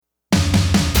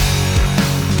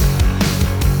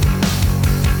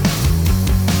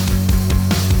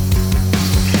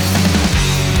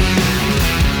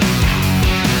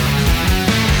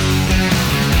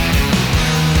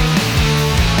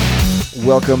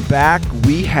welcome back.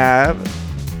 We have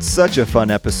such a fun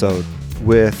episode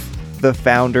with the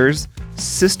founders,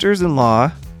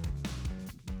 sisters-in-law,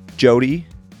 Jodi.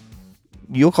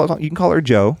 You can call her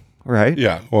Jo, right?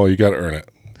 Yeah. Well, you got to earn it.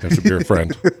 You have to be her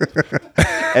friend.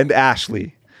 And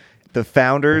Ashlee, the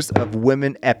founders of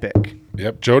Women Epic.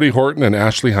 Yep. Jodi Horton and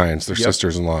Ashlee Hinds, they're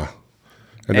sisters-in-law.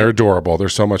 And they're adorable. They're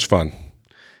so much fun.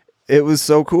 It was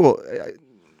so cool.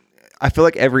 I feel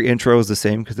like every intro is the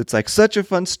same because it's like such a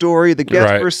fun story. The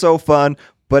guests were so fun,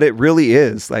 but it really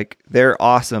is. Like, they're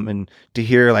awesome. And to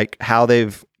hear like how they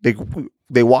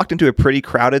walked into a pretty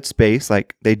crowded space.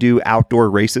 Like, they do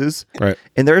outdoor races. Right.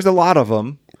 And there's a lot of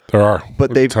them. There are.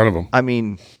 But they've a ton of them. I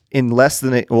mean, in less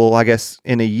than I guess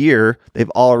in a year, they've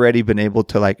already been able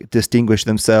to like distinguish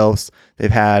themselves.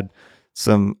 They've had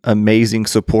some amazing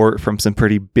support from some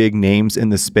pretty big names in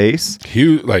the space.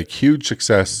 Huge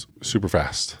success, super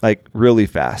fast. Like, really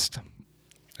fast.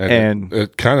 And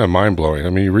it kind of mind-blowing. I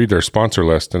mean, you read their sponsor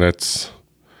list and it's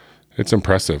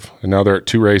impressive. And now they're at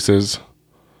 2 races.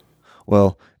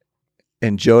 Well,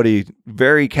 and Jodi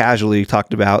very casually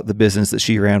talked about the business that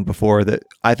she ran before that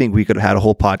I think we could have had a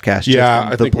whole podcast just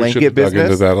on the blanket we should have business.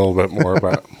 dug into that a little bit more,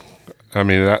 but I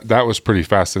mean, that was pretty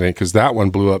fascinating because that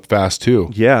one blew up fast too.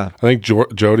 Yeah. I think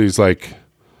Jodi's like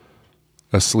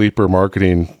a sleeper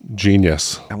marketing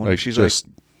genius. I wonder like, she's just,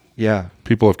 yeah.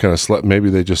 People have kind of slept. Maybe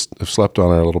they just have slept on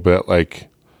her a little bit. Like,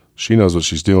 she knows what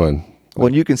she's doing. Well,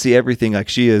 and you can see everything. Like,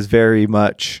 she is very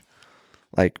much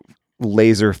like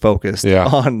laser focused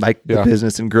on like the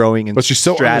business and growing and but she's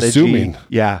so strategy. unassuming.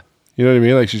 Yeah. You know what I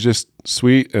mean? Like, she's just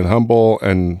sweet and humble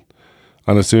and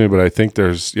unassuming. But I think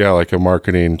there's like a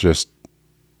marketing just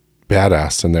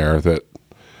badass in there that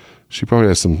she probably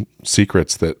has some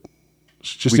secrets that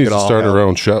she just needs to start her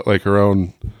own show, like her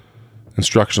own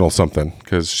instructional something.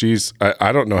 Because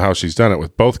I don't know how she's done it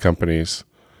with both companies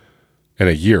in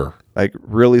a year. Like,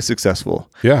 really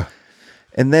successful. Yeah.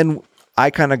 And then I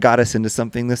kind of got us into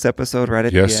something this episode right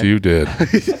at the end. Yes, you did.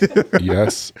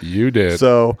 Yes, you did.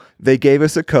 So they gave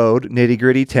us a code,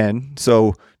 nitty-gritty 10.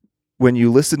 So when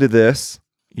you listen to this,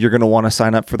 you're going to want to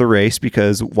sign up for the race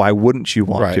because why wouldn't you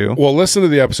want to? Well, listen to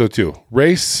the episode too.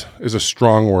 Race is a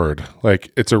strong word.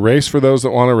 Like, it's a race for those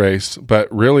that want to race,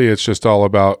 but really it's just all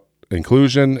about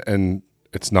inclusion, and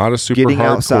it's not a super getting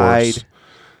hard outside, course.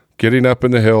 Getting up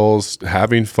in the hills,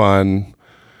 having fun.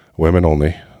 Women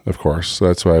only, of course. So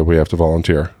that's why we have to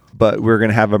volunteer. But we're going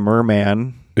to have a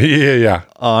merman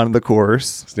on the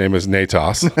course. His name is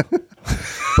Natos.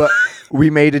 But we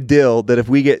made a deal that if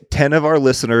we get 10 of our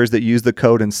listeners that use the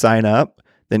code and sign up,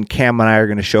 then Cam and I are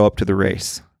going to show up to the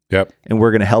race. Yep. And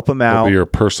we're going to help them out. They'll be your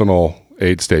personal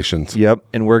aid stations. Yep.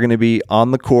 And we're going to be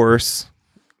on the course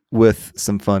with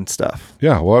some fun stuff.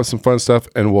 Yeah, we'll have some fun stuff,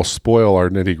 and we'll spoil our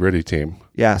nitty-gritty team.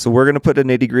 Yeah, so we're going to put a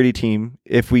nitty-gritty team.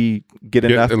 If we get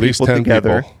enough at least people 10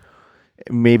 together, people.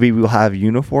 Maybe we'll have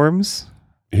uniforms.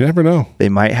 You never know. They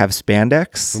might have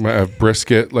spandex. We might have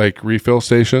brisket like refill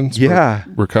stations for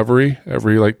recovery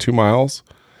every like 2 miles.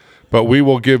 But we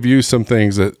will give you some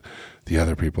things that the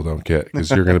other people don't get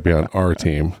because you're going to be on our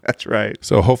team. That's right.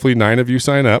 So hopefully 9 of you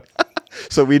sign up.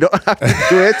 So we don't have to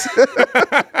do it.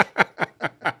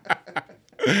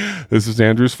 This is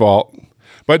Andrew's fault.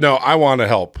 But no, I want to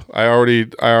help. I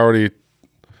already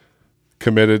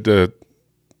committed to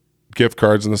gift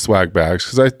cards and the swag bags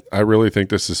because I really think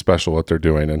this is special what they're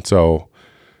doing. And so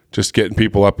just getting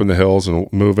people up in the hills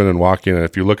and moving and walking. And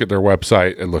if you look at their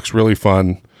website, it looks really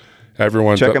fun.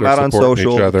 Everyone's check them out on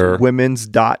social. Each other.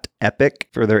 Women's.epic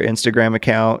for their Instagram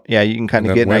account. Yeah, you can kind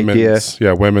of get an idea.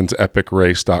 Yeah,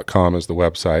 womensepicrace.com is the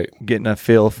website. Getting a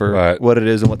feel for what it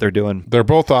is and what they're doing. They're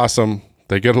both awesome.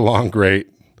 They get along great.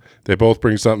 They both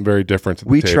bring something very different to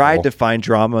the table. We tried to find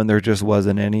drama and there just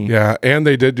wasn't any. Yeah, and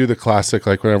they did do the classic,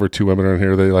 like whenever 2 women are in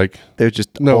here, they're just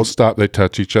stop. They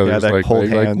touch each other. Yeah, like, hold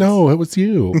hands. Like, no, it was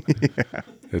you. Yeah.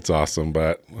 It's awesome,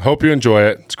 but hope you enjoy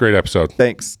it. It's a great episode.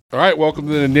 Thanks. All right, welcome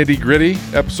to the Nitty Gritty,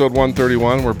 episode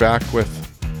 131. We're back with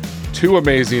 2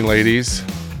 amazing ladies,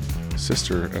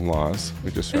 sister-in-laws.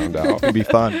 We just found out. It's going to be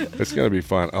fun. It's going to be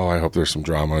fun. Oh, I hope there's some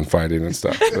drama and fighting and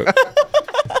stuff.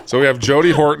 So we have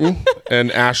Jodi Horton and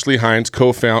Ashlee Hinds,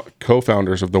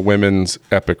 co-founders of the Women's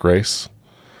Epic Race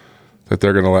that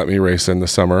they're going to let me race in the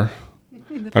summer.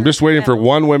 I'm just waiting for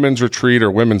one women's retreat or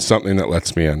women's something that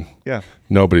lets me in. Yeah.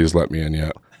 Nobody's let me in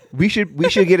yet. We should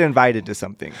get invited to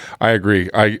something. I agree.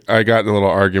 I got in a little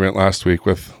argument last week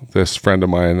with this friend of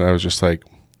mine, and I was just like,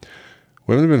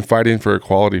 women have been fighting for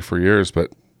equality for years,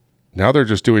 but now they're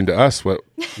just doing to us what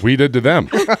we did to them.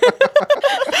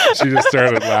 She just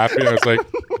started laughing. I was like,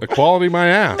 equality my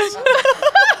ass.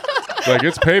 Like,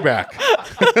 it's payback.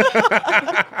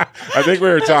 I think we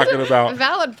were talking about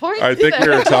valid point. I think we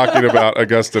were talking about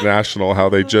Augusta National, how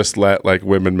they just let like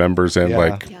women members in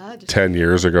like 10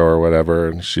 years ago or whatever,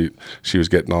 and she was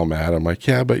getting all mad. I'm like,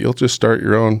 yeah, but you'll just start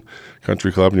your own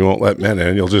country club and you won't let men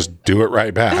in. You'll just do it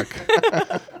right back.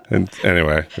 And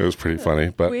anyway, it was pretty funny.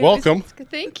 But welcome.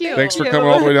 Thank you. Thanks for coming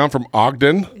all the way down from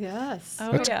Ogden. Yes.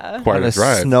 That's quite a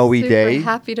drive. Snowy day.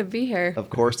 Happy to be here. Of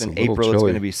course, in April it's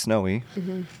going to be snowy.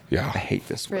 Yeah. I hate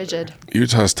this weather. Frigid.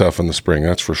 Utah's tough in the spring,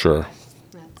 that's for sure.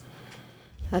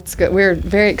 That's good. We're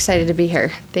very excited to be here.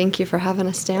 Thank you for having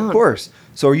us down. Of course.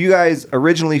 So are you guys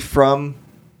originally from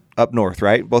up north,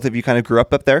 right? Both of you kind of grew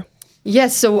up there?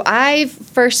 Yes. So I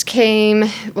first came,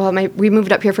 we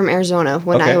moved up here from Arizona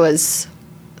when I was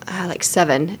like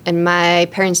 7. And my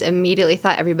parents immediately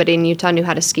thought everybody in Utah knew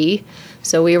how to ski.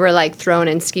 So we were like thrown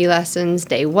in ski lessons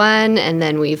day 1. And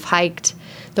then we've hiked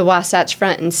the Wasatch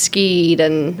Front and skied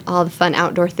and all the fun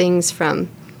outdoor things from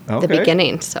the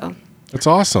beginning. So it's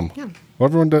awesome. Yeah. Well,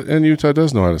 everyone in Utah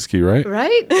does know how to ski, right?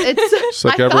 Right. It's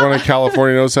like everyone in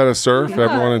California knows how to surf. Yeah.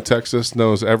 Everyone in Texas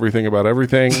knows everything about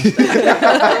everything.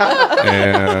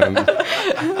 And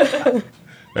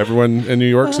everyone in New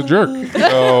York's a jerk.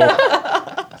 So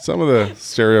some of the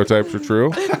stereotypes are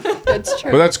true. That's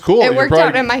true. But that's cool. It worked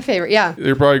out in my favor. Yeah.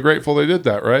 You're probably grateful they did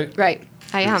that, right? Right.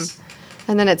 I am.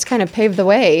 And then it's kind of paved the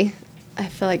way, I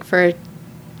feel like, for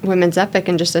women's epic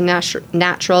and just a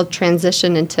natural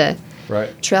transition into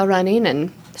trail running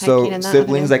and hiking and that. So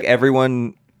siblings, like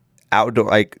everyone outdoor,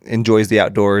 like enjoys the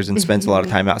outdoors and spends a lot of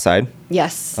time outside?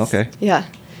 Yes. Okay. Yeah,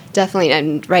 definitely.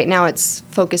 And right now it's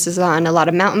focuses on a lot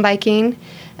of mountain biking,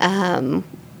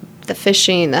 the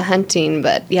fishing, the hunting,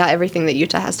 but yeah, everything that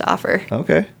Utah has to offer.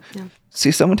 Okay. Yeah.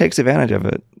 See, someone takes advantage of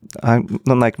it.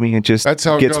 Unlike me, it just That's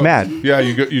how gets it mad. Yeah,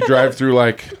 you drive through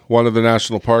like one of the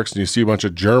national parks and you see a bunch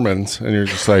of Germans and you're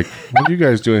just like, what are you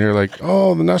guys doing here? Like,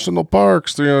 oh, the national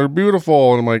parks, they're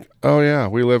beautiful. And I'm like, oh yeah,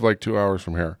 we live like 2 hours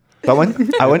from here. I went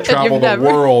travel the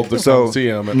world to come see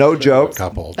them. No joke.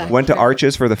 Went to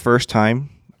Arches for the first time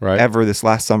ever this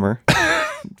last summer.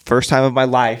 First time of my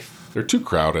life. They're too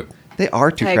crowded. They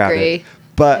are too crowded. Agree.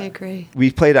 But I agree. We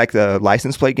played like the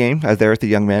license plate game. I was there with the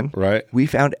young men. Right. We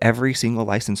found every single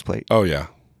license plate. Oh yeah,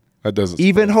 that doesn't.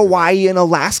 Even Hawaii and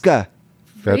Alaska.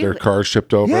 They had their cars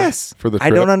shipped over. Yes. For the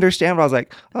trip. I don't understand, but I was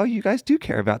like, oh, you guys do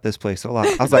care about this place a lot.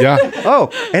 I was like, yeah. Oh,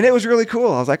 and it was really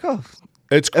cool. I was like, oh,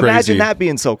 it's crazy. Imagine that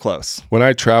being so close. When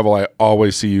I travel, I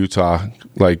always see Utah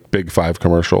like Big 5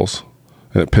 commercials,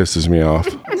 and it pisses me off.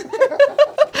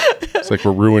 It's like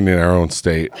we're ruining our own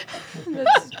state.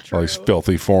 All these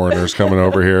filthy foreigners coming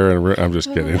over here, and I'm just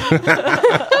kidding.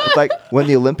 It's like when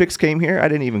the Olympics came here, I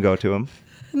didn't even go to them.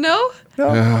 No?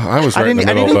 I was right in the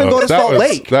middle. I didn't even go to Salt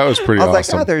Lake. That was pretty awesome. I was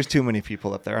like, oh, there's too many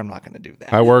people up there. I'm not going to do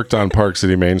that. I worked on Park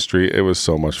City Main Street. It was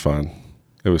so much fun.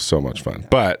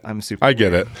 But I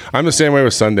get it. I'm the same way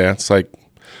with Sundance. Like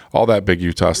all that big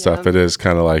Utah stuff, it is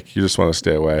kind of like you just want to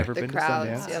stay away. The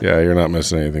crowds. Yeah, you're not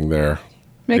missing anything there.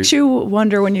 Makes you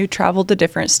wonder when you travel to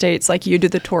different states, like you do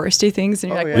the touristy things,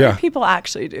 and you're like, what do people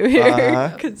actually do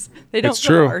here? Because they don't. It's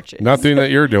true. Arches. Nothing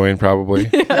that you're doing, probably.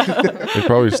 They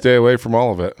probably stay away from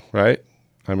all of it, right?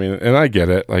 I mean, and I get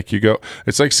it. Like you go,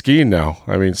 it's like skiing now.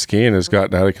 I mean, skiing has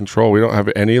gotten out of control. We don't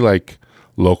have any like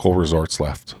local resorts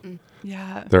left.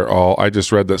 Yeah. They're all, I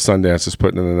just read that Sundance is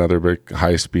putting in another big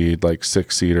high speed, like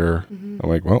 6-seater. I'm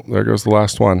like, well, there goes the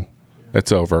last one.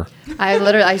 It's over.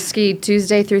 I ski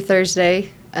Tuesday through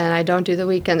Thursday, and I don't do the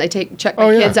weekend. I check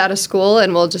my kids out of school,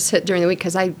 and we'll just hit during the week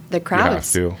because the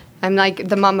crowds. You have to. I'm like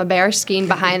the mama bear skiing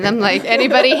behind them. Like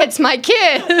anybody hits my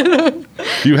kid.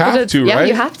 You have to, right? Yeah,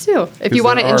 you have to if you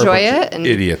want to enjoy it. And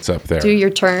idiots up there. Do your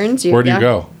turns. Where do you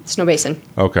go? Snow Basin.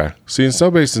 Okay. See, in Snow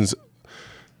Basin's,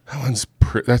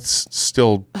 that's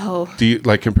still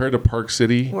like compared to Park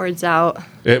City. Words out.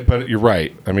 But you're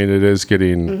right. I mean, it is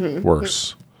getting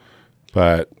worse.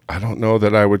 But I don't know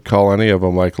that I would call any of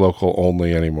them like local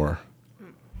only anymore.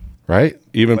 Right?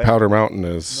 Even Powder Mountain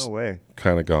is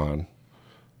kind of gone.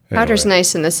 Powder's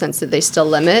nice in the sense that they still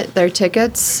limit their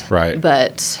tickets. Right.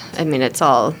 But I mean, it's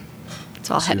all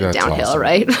headed downhill, awesome.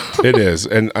 right? It is.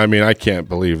 And I mean, I can't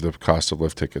believe the cost of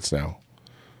lift tickets now.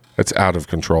 It's out of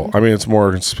control. I mean, it's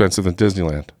more expensive than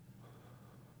Disneyland.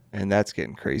 And that's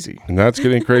getting crazy. And that's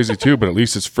getting crazy too, but at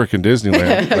least it's freaking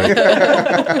Disneyland.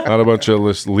 Like, not a bunch of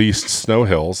leased snow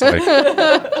hills. Like,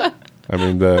 I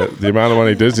mean, the amount of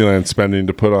money Disneyland's spending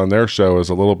to put on their show is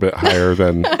a little bit higher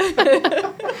than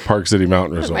Park City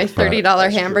Mountain Resort. My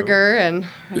 $30 hamburger and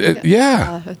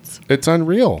it's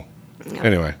unreal. Yeah.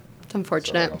 Anyway, it's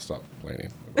unfortunate. Sorry, I'll stop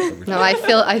complaining. No,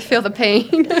 I feel the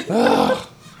pain.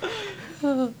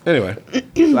 Anyway, so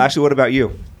Ashlee, what about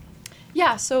you?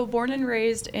 Yeah, so born and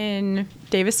raised in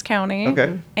Davis County.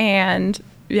 Okay. And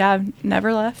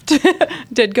never left.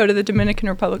 Did go to the Dominican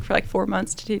Republic for like 4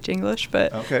 months to teach English,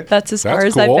 but that's as far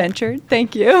as I ventured.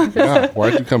 Thank you. Yeah.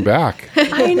 Why'd you come back?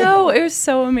 I know. It was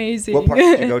so amazing. What part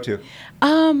did you go to?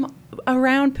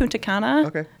 Around Punta Cana.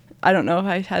 Okay. I don't know if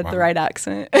I had the right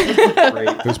accent.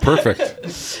 It was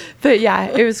perfect. But yeah,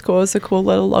 it was cool. It was a cool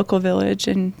little local village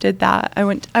and did that. I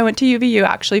went to UVU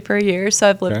actually for a year, so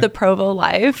I've lived the Provo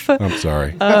life. I'm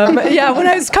sorry. Yeah, when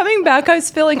I was coming back, I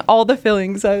was feeling all the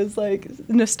feelings. I was like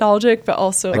nostalgic, but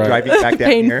also like driving back down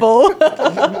painful.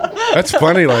 That's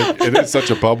funny. Like it is such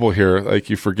a bubble here. Like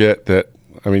you forget that.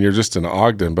 I mean, you're just in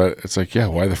Ogden, but it's like,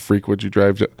 why the freak would you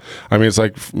drive to? I mean, it's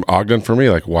like Ogden for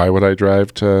me. Like, why would I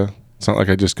drive to? It's not like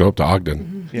I just go up to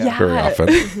Ogden very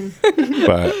often.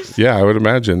 But yeah, I would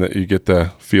imagine that you get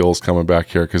the feels coming back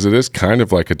here because it is kind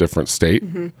of like a different state.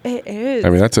 It is. I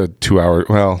mean, that's a 2 hour,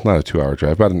 well, not a 2 hour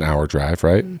drive, about an hour drive,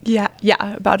 right? Yeah,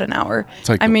 about an hour. It's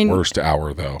like the worst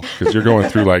hour though, because you're going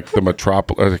through like the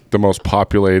metropolis, the most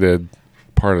populated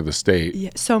part of the state.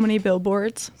 Yeah, so many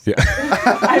billboards. Yeah.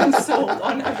 I'm sold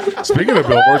on everything. Speaking of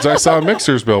billboards, I saw a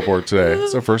Mixer's billboard today.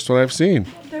 It's the first one I've seen.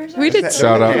 We did.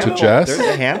 Shout out to Jess. There's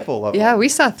a handful of them. Yeah, we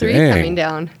saw 3 coming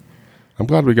down. I'm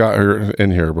glad we got her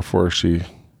in here before she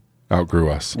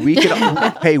outgrew us. We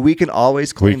can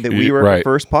always claim that we were the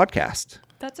first podcast.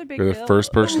 That's a big You're deal. the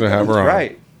first person to have her on.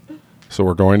 Right. So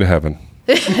we're going to heaven.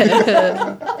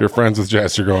 If you're friends with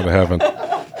Jess, you're going to heaven.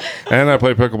 And I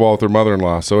play pickleball with her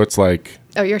mother-in-law, so it's like...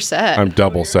 Oh, you're set. I'm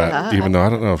double set, even though I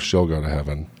don't know if she'll go to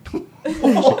heaven.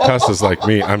 She cusses like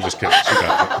me. I'm just kidding. She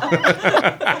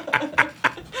doesn't.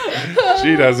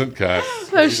 She doesn't cuss.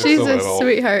 Oh, she's a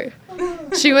sweetheart.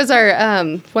 She was our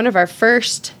one of our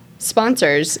first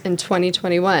sponsors in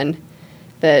 2021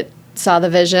 that saw the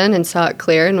vision and saw it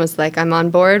clear and was like, I'm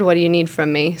on board. What do you need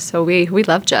from me? So we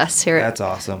love Jess here. That's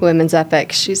awesome. Women's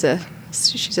Epic. She's a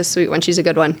sweet one. She's a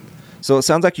good one. So it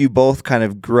sounds like you both kind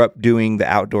of grew up doing the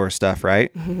outdoor stuff,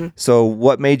 right? Mm-hmm. So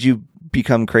what made you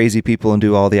become crazy people and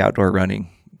do all the outdoor running,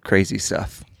 crazy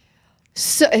stuff?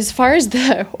 So as far as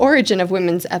the origin of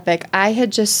Women's Epic, I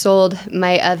had just sold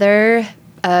my other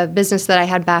business that I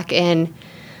had back in,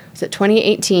 was it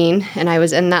 2018? And I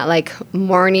was in that like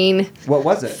morning what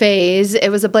was it? phase. It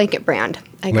was a blanket brand.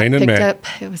 I Lane got in picked May. up.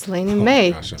 It was Lane in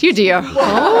May. Gosh, You do your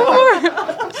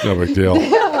homework. No big deal.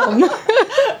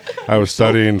 I was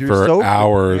studying for so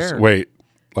hours. prepared. Wait,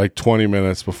 like 20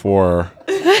 minutes before.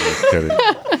 Just kidding.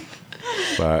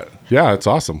 But yeah, it's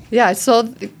awesome. Yeah, I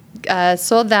sold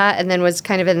that and then was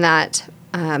kind of in that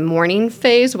morning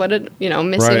phase.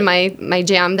 Missing my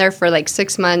jam there for like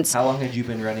 6 months. How long had you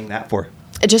been running that for?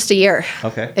 Just a year.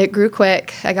 Okay. It grew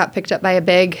quick. I got picked up by a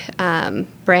big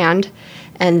brand.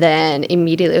 And then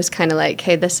immediately it was kind of like,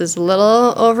 hey, this is a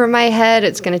little over my head.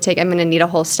 I'm going to need a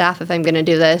whole staff if I'm going to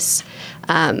do this.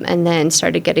 And then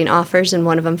started getting offers, and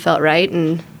one of them felt right,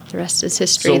 and the rest is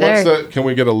history there. Can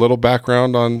we get a little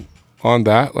background on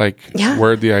that? Like,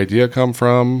 where'd the idea come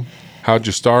from? How'd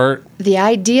you start? The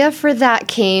idea for that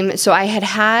came, so I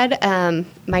had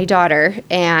my daughter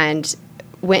and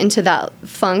went into that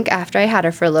funk after I had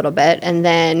her for a little bit, and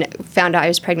then found out I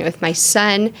was pregnant with my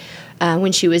son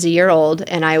when she was a year old,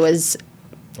 and I was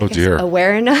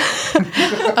aware enough.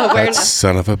 That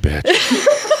son of a bitch.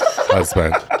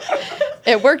 Husband.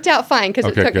 It worked out fine because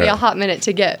it took me a hot minute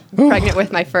to get pregnant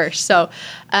with my first. So,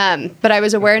 but I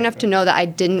was aware enough to know that I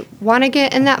didn't want to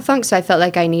get in that funk, so I felt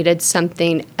like I needed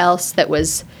something else that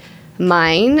was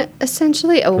mine,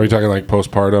 essentially. Are you talking like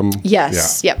postpartum?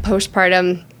 Yes. Yeah,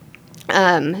 postpartum.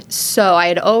 So I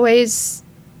had always,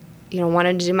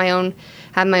 wanted to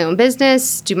have my own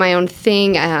business, do my own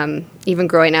thing. Even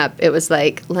growing up, it was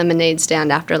like lemonade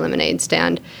stand after lemonade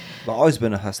stand. I've always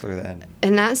been a hustler then.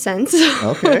 In that sense.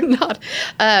 Okay.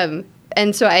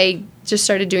 And so I just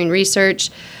started doing research.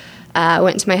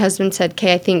 Went to my husband and said,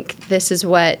 okay, I think this is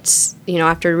what,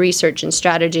 after research and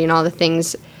strategy and all the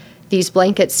things, these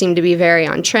blankets seem to be very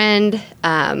on trend.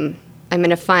 I'm going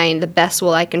to find the best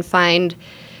wool I can find.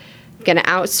 I'm going to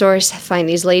outsource, find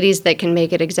these ladies that can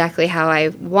make it exactly how I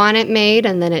want it made.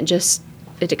 And then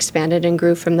it expanded and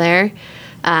grew from there.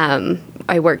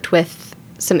 I worked with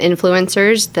some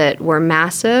influencers that were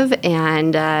massive,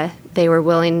 and they were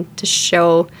willing to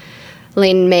show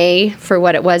Lane May for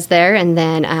what it was there, and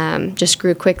then just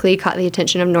grew quickly, caught the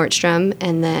attention of Nordstrom,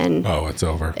 and then it's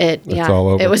over. It's all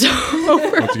over. It was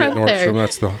over. Once you get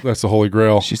Nordstrom, that's the holy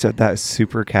grail. She said that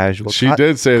super casual. She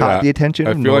did say that. Caught the attention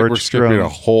I of feel like we're skipping a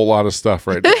whole lot of stuff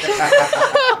right now.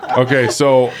 Okay,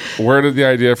 so where did the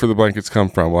idea for the blankets come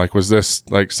from? Like, was this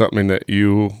like something that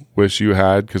you wish you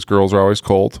had? Because girls are always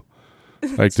cold.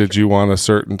 Like, did you want a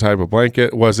certain type of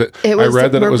blanket? Was it? I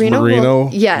read that it was merino.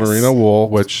 Wool. Yes. Merino wool,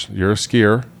 which you're a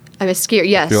skier. I'm a skier.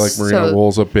 Yes. I feel like merino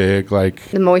wool's a big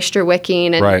the moisture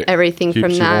wicking and everything keeps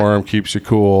from that. Keeps you warm, keeps you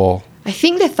cool. I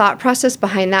think the thought process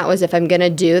behind that was if I'm going to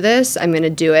do this, I'm going to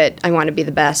do it. I want to be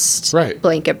the best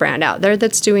blanket brand out there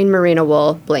that's doing merino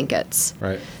wool blankets.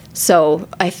 Right. So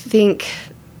I think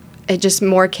it just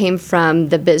more came from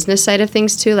the business side of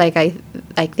things too. Like I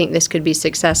think this could be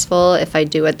successful if I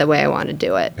do it the way I want to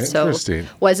do it. Interesting. So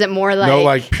was it more like no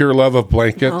like pure love of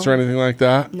blankets or anything like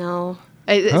that? No.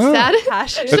 It's sad.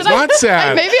 It's not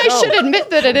sad. Maybe I should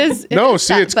admit that it is. No,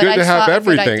 see, it's good to have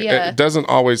everything. It doesn't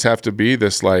always have to be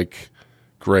this like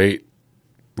great,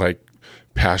 like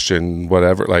passion,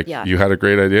 whatever. Like you had a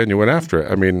great idea and you went after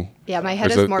it. I mean, my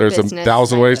head is more business. There's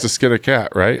 1,000 ways to skin a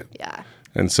cat, right? Yeah.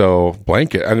 And so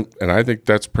blanket, and I think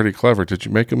that's pretty clever. Did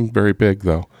you make them very big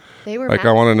though? They were like massive.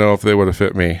 I want to know if they would have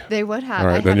fit me. They would have. All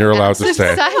right, then you're allowed to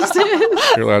stay.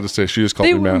 You're allowed to stay. She just called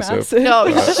me massive. No.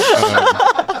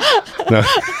 No,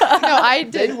 I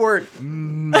did. They weren't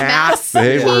massive.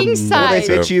 They were king size.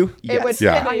 They fit you? Yes. It would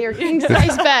fit on your king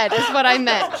size bed is what I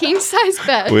meant. King size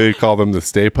bed. We call them the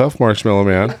Stay Puft Marshmallow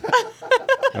Man.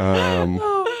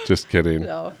 Just kidding.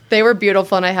 No. They were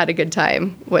beautiful and I had a good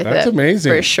time with it. That's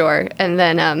amazing. For sure. And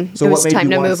then so it was time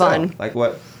to move on. Like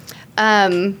what?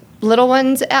 Little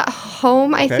ones at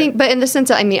home, I think. But in the sense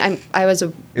that, I mean, I was a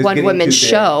one-woman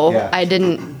show. Yeah. I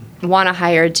didn't want to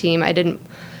hire a team.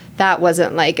 That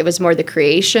wasn't like, it was more the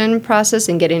creation process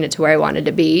and getting it to where I wanted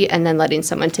to be and then letting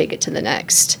someone take it to the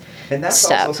next And that's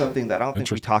step. Also something that I don't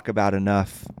think we talk about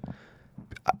enough.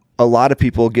 A lot of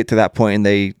people get to that point and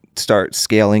they start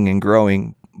scaling and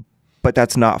growing, but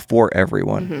that's not for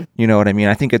everyone. Mm-hmm. You know what I mean?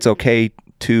 I think it's okay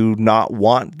to not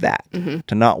want that,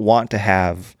 to not want to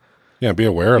have... Yeah, be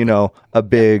aware of a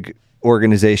big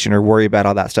organization or worry about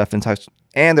all that stuff.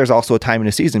 And there's also a time in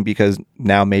a season because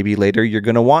now maybe later you're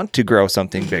going to want to grow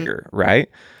something bigger, right?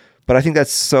 But I think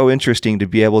that's so interesting to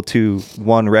be able to,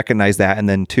 one, recognize that, and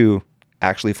then two,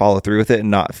 actually follow through with it and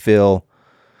not feel,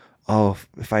 oh,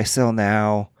 if I sell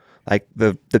now, like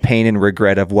the pain and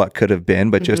regret of what could have been,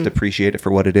 but just appreciate it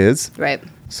for what it is. Right.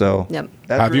 So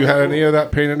have you had any of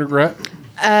that pain and regret?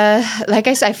 Like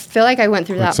I said, I feel like I went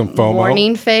through that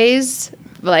mourning phase,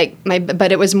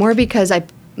 but it was more because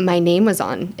my name was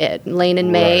on it. Lane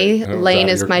and May. Lane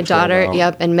is my daughter. Now.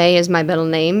 Yep, and May is my middle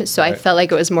name. So I felt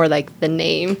like it was more like the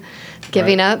name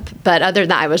giving up. But other than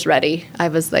that, I was ready. I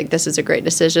was like, this is a great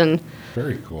decision.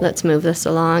 Very cool. Let's move this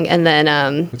along. And then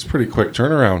it's a pretty quick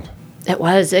turnaround. It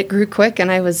was. It grew quick,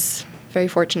 and I was very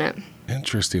fortunate.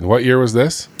 Interesting. What year was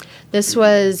this? This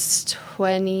was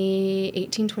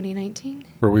 2018, 2019.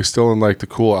 Were we still in like the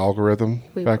cool algorithm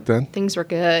back then? Things were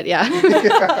good,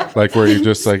 yeah. Like where you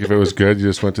just like, if it was good, you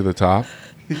just went to the top?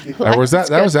 Or was that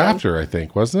was after, I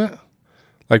think, wasn't it?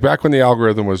 Like back when the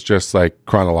algorithm was just like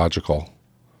chronological.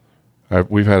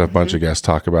 We've had a bunch of guests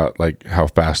talk about like how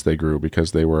fast they grew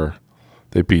because they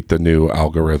beat the new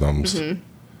algorithms.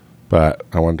 But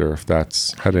I wonder if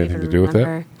that's had anything to do with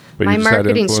it. But my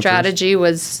marketing strategy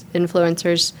was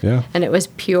influencers. Yeah. And it was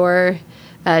pure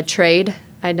trade.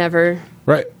 I never.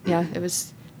 Right. Yeah. It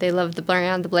was, they loved the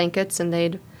brand, the blankets, and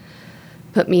they'd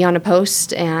put me on a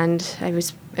post, and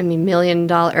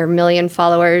million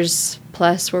followers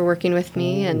plus were working with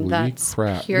me. And that's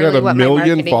crap. purely you had what a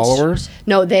million followers?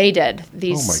 No, they did.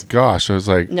 Oh my gosh. I was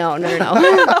like. No.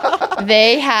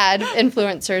 They had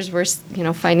influencers were,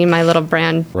 finding my little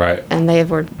brand. Right. And they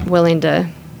were willing to.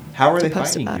 How are they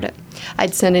post finding about you? it?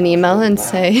 I'd send an email and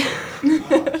say. You're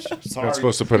not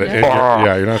supposed to put it in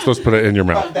your, you're not supposed to put it in your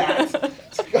mouth.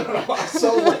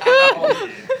 So loud.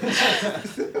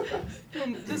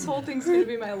 This whole thing's going to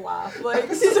be my laugh.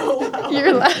 Like, so loud.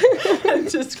 You're laughing.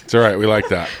 It's all right. We like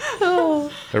that.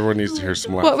 Everyone needs to hear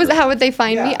some laughter. How would they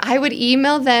find me? I would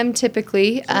email them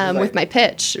typically with my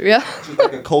pitch. Yeah. Just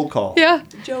like a cold call. Yeah.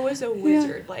 Jo is a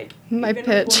wizard. Yeah. Like my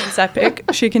pitch. It's epic.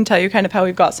 She can tell you kind of how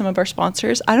we've got some of our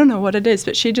sponsors. I don't know what it is,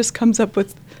 but she just comes up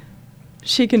with.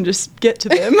 She can just get to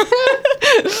them.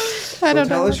 I don't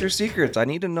know. Tell us your secrets. I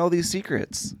need to know these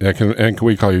secrets. Yeah, can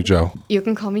we call you Jo? You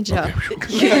can call me Jo.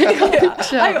 Okay.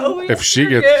 If she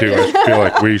gets to, I feel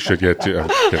like we should get to. I'm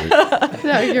kidding.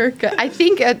 No, you're good. I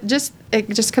think it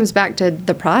just comes back to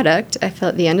the product. I feel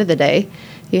at the end of the day,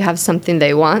 you have something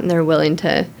they want and they're willing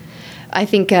to. I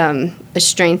think the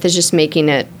strength is just making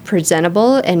it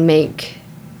presentable and make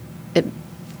it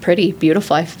pretty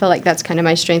beautiful. I feel like that's kind of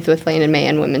my strength with Lane and May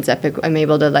and Women's Epic. I'm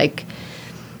able to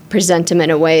present them in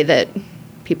a way that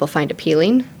people find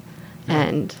appealing.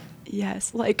 And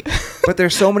yes, like but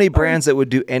there's so many brands that would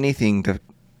do anything to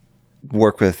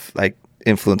work with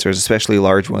influencers, especially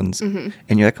large ones, and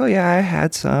you're like, oh yeah, I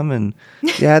had some, and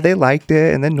yeah, they liked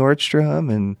it, and then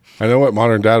Nordstrom, and I know what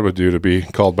Modern Dad would do to be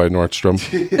called by Nordstrom.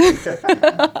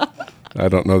 I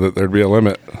don't know that there'd be a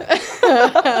limit.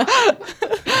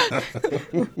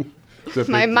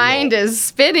 My mind is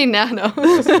spinning now. No.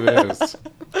 Yes, it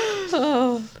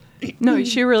is. No,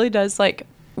 she really does. Like,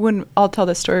 when I'll tell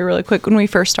this story really quick. When we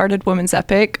first started Women's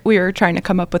Epic, we were trying to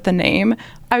come up with a name.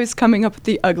 I was coming up with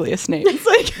the ugliest names.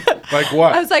 Like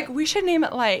what? I was like, we should name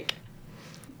it like.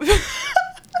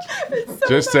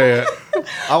 Just say it.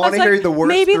 I want to hear the worst.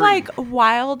 Maybe 3. like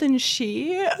Wild and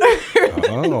She.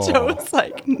 Joe was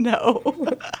like, no.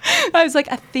 I was like,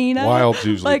 Athena. Wild's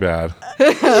usually bad.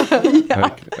 Yeah.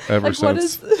 Like, ever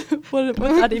since. What does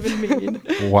that even mean?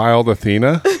 Wild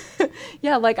Athena?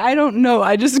 Yeah, like, I don't know.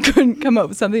 I just couldn't come up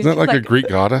with something. Isn't that like a Greek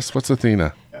goddess? What's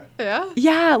Athena? Yeah.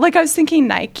 Yeah, like I was thinking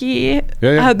Nike.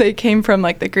 Yeah. How they came from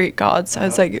like the Greek gods. I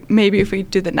was like, maybe if we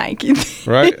do the Nike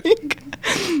thing. Right.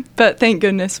 But thank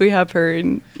goodness we have her,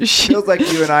 and she Feels like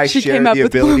you and I share the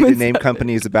ability to name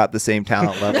companies about the same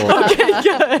talent level. Okay,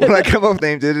 good. When I come up with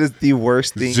names, it is the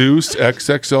worst thing. Zeus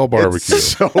XXL Barbecue. It's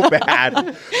so bad.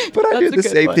 But I do the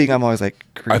same thing. I'm always like,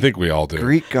 I think we all do.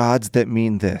 Greek gods that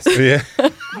mean this. Yeah.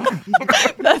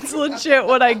 That's legit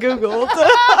what I Googled.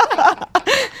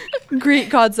 Greek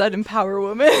gods that empower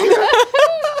women.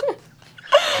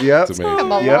 Yep. It's amazing.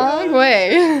 Come a long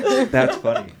way. That's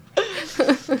funny.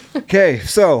 Okay,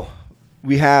 so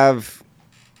we have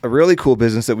a really cool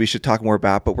business that we should talk more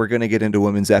about, but we're going to get into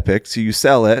Women's Epic. So you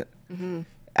sell it.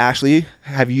 Ashlee,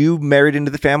 have you married into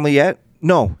the family yet?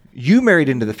 No, you married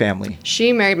into the family.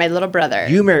 She married my little brother.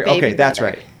 You married. Baby Okay, that's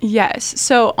brother. right. Yes.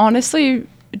 So honestly,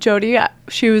 Jodi, I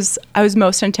was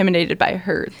most intimidated by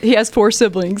her. He has 4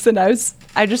 siblings, and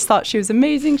I just thought she was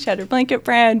amazing. She had her blanket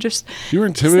brand. You were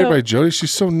intimidated by Jodi?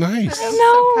 She's so nice.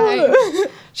 No.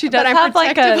 She does have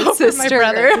like a sister.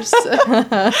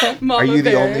 Are you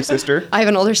the only sister? I have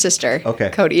an older sister. Okay.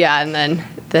 Cody, yeah, and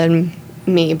then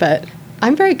me, but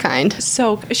I'm very kind.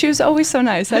 So she was always so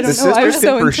nice. I don't The know. I was sisters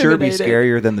so can for sure be intimidated.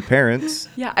 scarier than the parents.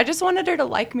 Yeah, I just wanted her to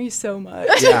like me so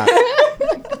much. Yeah.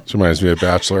 She reminds me of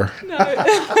Bachelor.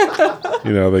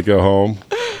 You know, they go home,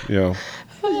 Yeah,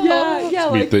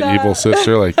 meet like the that. evil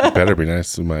sister. Like, you better be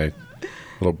nice to my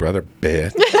little brother,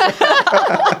 bitch.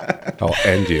 I'll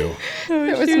end you.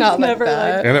 It was not like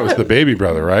that. And it was the baby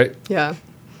brother, right? Yeah.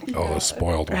 Oh, the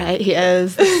spoiled one. Right, he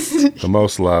is. The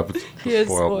most loved. He is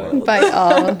spoiled. By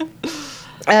all.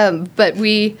 But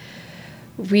we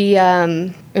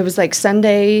it was like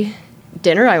Sunday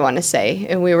dinner, I want to say,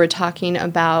 and we were talking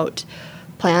about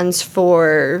plans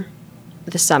for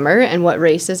the summer and what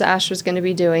races Ash was going to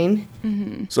be doing.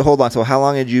 So hold on. So how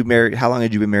long had you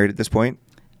been married at this point?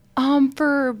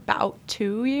 For about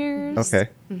 2 years. Okay.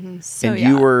 So, And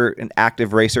you were an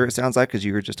active racer, it sounds like, because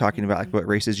you were just talking about like what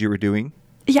races you were doing.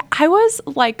 Yeah, I was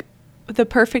like the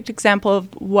perfect example of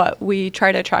what we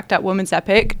try to attract at Women's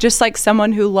Epic. Just like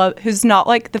someone who's not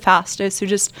like the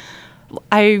fastest,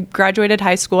 I graduated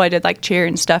high school, I did like cheer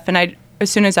and stuff, and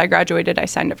as soon as I graduated, I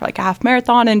signed up for like a half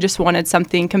marathon and just wanted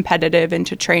something competitive and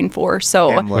to train for. So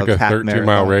like a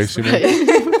 13-mile race, you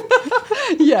mean?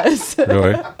 Yes.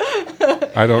 Really?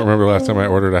 I don't remember last time I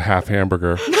ordered a half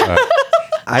hamburger.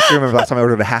 I can remember last time I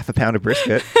ordered a half a pound of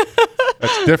brisket.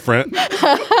 That's different.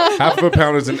 Half of a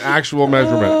pound is an actual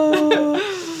measurement.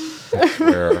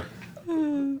 Where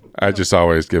I just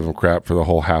always give them crap for the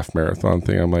whole half marathon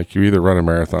thing. I'm like, you either run a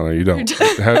marathon or you don't.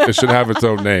 It should have its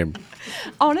own name.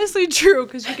 Honestly, true,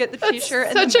 because you get the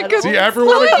T-shirt. Such and a good. See,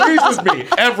 everyone agrees with me.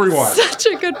 Everyone. Such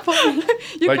a good point.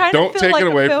 You Like, kind of don't feel take like it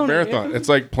a away from phony. marathon. It's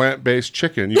like plant-based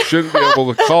chicken. You shouldn't be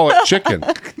able to call it chicken.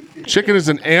 Chicken is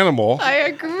an animal, I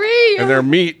agree. and their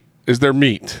meat is their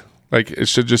meat. Like, it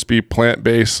should just be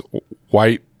plant-based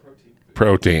white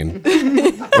protein.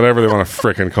 Whatever they want to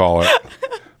frickin' call it.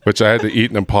 Which I had to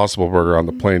eat an Impossible Burger on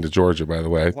the plane to Georgia, by the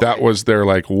way. Why? That was their,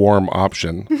 like, warm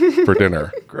option for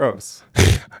dinner. Gross.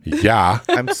 Yeah.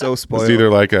 I'm so spoiled. It's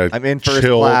either like a I'm in first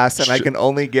chill- class and I can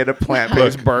only get a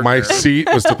plant-based Look, burger. my seat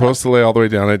was supposed to lay all the way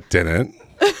down. It didn't.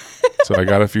 So I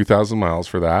got a few thousand miles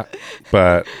for that.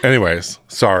 But anyways,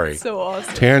 sorry. So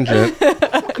awesome. Tangent.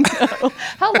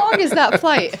 How long is that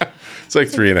flight? It's like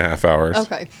 3.5 hours.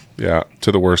 Okay. Yeah.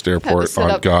 To the worst airport sit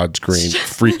on up. God's green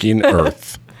freaking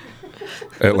earth.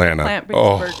 Atlanta. Plant-based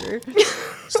Oh, burger.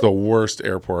 it's the worst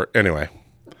airport. Anyway.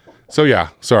 So yeah,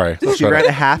 sorry. She ran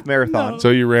a half marathon. So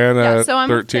you ran a Yeah, so I'm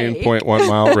a fake. 13.1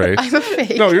 mile race. I'm a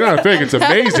fake. No, you're not a fake. It's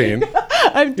amazing.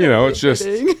 I'm You know, it's just,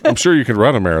 kidding. I'm sure you could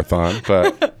run a marathon,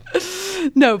 but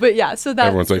No, but yeah, so that's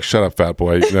everyone's like, shut up, fat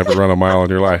boy. You've never run a mile in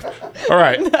your life. All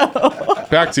right.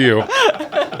 Back to you.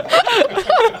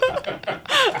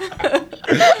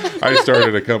 I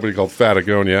started a company called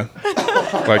Patagonia,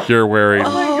 like you're wearing. Oh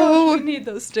my gosh, we need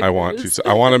those stickers. I want to. So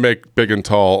I want to make big and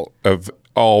tall of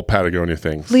all Patagonia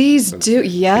things. Please do.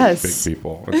 Yes. Big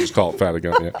people. I just call it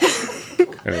Patagonia.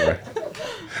 Anyway.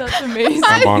 That's amazing.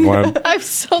 I'm on one. I'm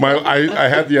so. I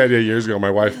had the idea years ago. My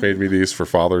wife made me these for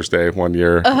Father's Day one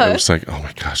year. I was like, oh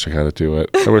my gosh, I got to do it.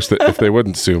 I wish that if they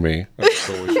wouldn't sue me. That's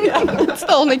the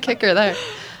only kicker there.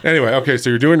 Anyway, okay, so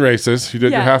you're doing races. You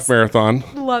did your half marathon.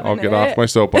 Loving I'll get it. off my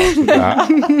soapbox with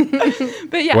that.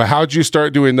 But yeah. Well, how'd you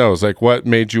start doing those? Like, what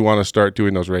made you want to start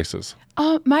doing those races?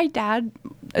 My dad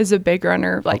is a big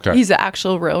runner. Like, he's an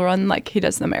actual real run. Like, he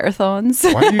does the marathons.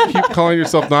 Why do you keep calling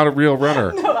yourself not a real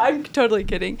runner? No, I'm totally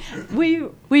kidding.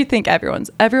 We think everyone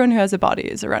who has a body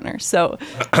is a runner. So,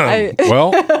 I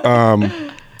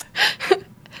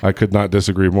could not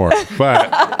disagree more.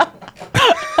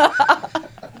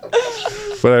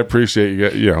 But I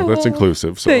appreciate you. That's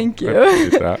inclusive. So thank you. I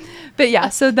appreciate that. But yeah,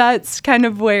 so that's kind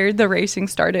of where the racing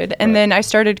started. And then I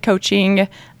started coaching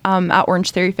at Orange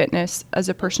Theory Fitness as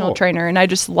a personal trainer. And I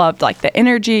just loved like the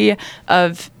energy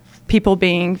of people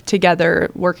being together,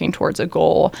 working towards a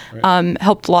goal. Right.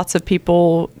 Helped lots of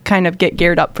people kind of get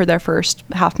geared up for their first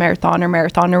half marathon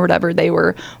or whatever they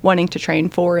were wanting to train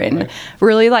for. And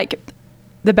really like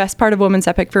the best part of Women's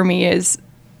Epic for me is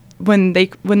when the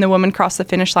women cross the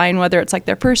finish line, whether it's like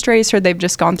their first race or they've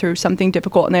just gone through something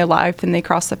difficult in their life and they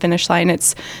cross the finish line,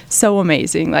 it's so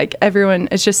amazing. Like everyone,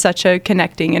 it's just such a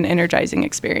connecting and energizing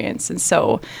experience. And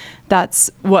so that's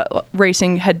what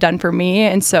racing had done for me.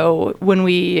 And so when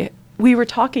we were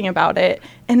talking about it,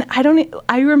 and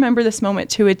I remember this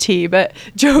moment to a T, but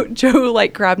Joe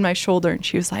like grabbed my shoulder and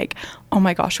she was like, oh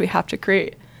my gosh, we have to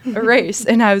create a race.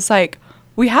 And I was like,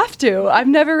 we have to. I've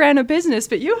never ran a business,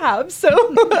 but you have. So,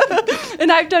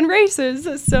 and I've done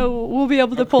races, so we'll be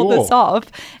able to pull this off.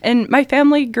 And my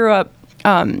family grew up.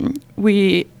 My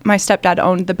stepdad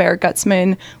owned the Bear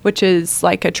Gutsman, which is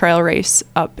like a trail race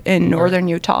up in northern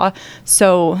Utah.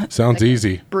 So sounds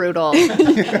easy. Brutal.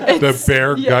 The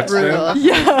Bear Gutsman.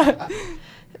 Yeah.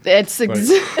 It's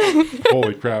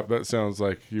holy crap! That sounds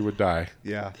like you would die.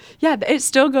 Yeah. Yeah, it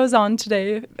still goes on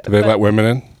today. Do they let women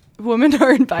in? Women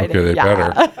are invited. Okay, they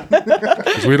better.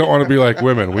 Because we don't want to be like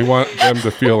women. We want them to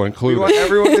feel included. We want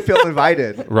everyone to feel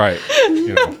invited. Right.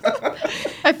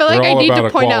 I feel like I need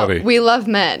to point out we love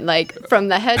men. Like from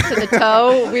the head to the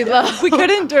toe, we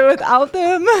couldn't do it without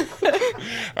them.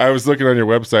 I was looking on your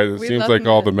website. It seems like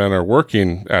all the men are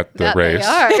working at the race.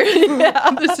 They are. Yeah,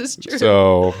 this is true.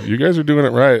 So you guys are doing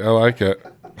it right. I like it.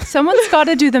 Someone's got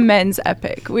to do the men's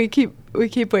epic. We keep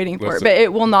waiting for it, but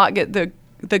it will not get the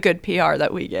good PR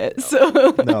that we get. So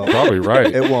no, probably right.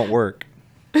 It won't work.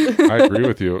 I agree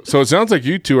with you. So it sounds like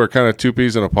you two are kind of two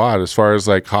peas in a pod as far as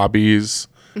like hobbies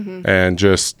and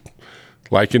just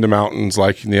liking the mountains,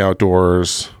 liking the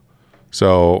outdoors.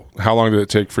 So how long did it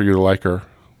take for you to like her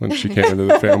when she came into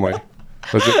the family?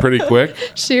 Was it pretty quick?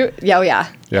 Yeah.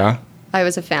 I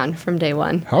was a fan from day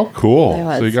one. How cool.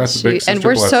 So you got the big sister and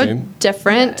we're blessing. So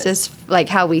different as like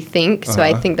how we think. So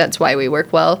I think that's why we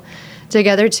work well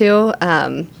together too.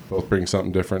 Both bring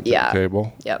something different to the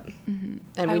table. Yep. Mm-hmm.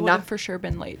 And I we've would not have for sure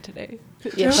been late today.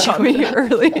 Yeah, she got me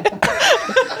early.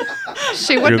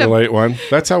 You're the late one.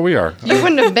 That's how we are. You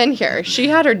wouldn't have been here. She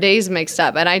had her days mixed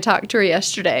up, and I talked to her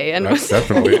yesterday, and that's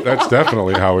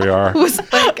definitely how we are. Was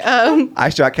like, I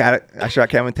shot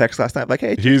Cam a text last night, like,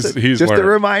 hey, he's just a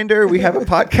reminder, we have a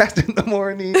podcast in the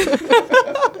morning.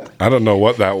 I don't know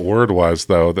what that word was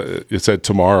though. It said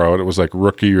tomorrow, and it was like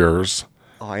rookie years.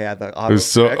 Oh yeah, the auto. It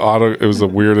was It was the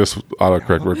weirdest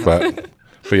autocorrect word, but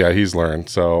yeah, he's learned.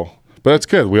 So, but that's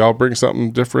good. We all bring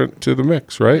something different to the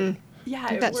mix, right?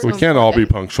 Yeah, we can't all be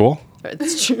punctual.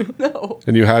 It's true. No.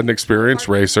 And you had an experienced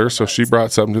racer, so she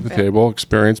brought something to the table.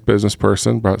 Experienced business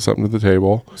person brought something to the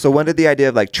table. So when did the idea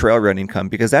of like trail running come?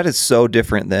 Because that is so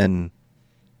different than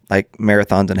like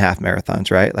marathons and half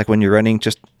marathons, right? Like when you're running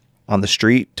just on the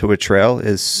street to a trail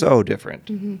is so different.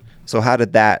 Mm-hmm. So how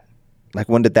did that? Like,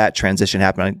 when did that transition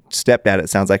happen? I stepdad, it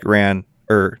sounds like ran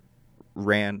a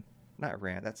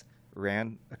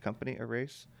company, a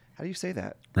race? How do you say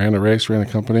that? Ran a race, ran a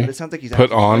company. But it sounds like he's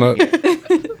put on a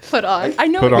I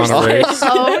know. Put on a race.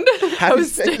 How do you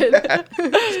say that?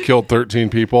 Killed 13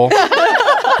 people. We're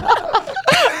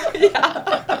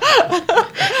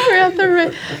at the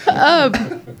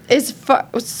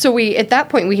race. So we at that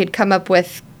point we had come up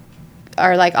with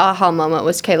our like aha moment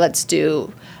was, okay, let's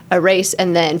do a race.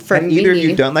 And then for Have either of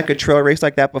you done like a trail race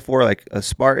like that before, like a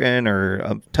Spartan or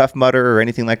a Tough Mudder or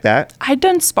anything like that? I'd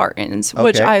done Spartans,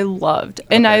 which I loved.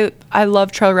 And I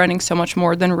love trail running so much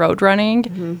more than road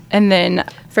running. And then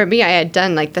for me, I had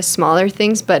done like the smaller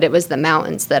things, but it was the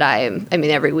mountains that I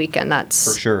mean, every weekend,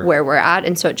 that's for sure where we're at.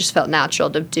 And so it just felt natural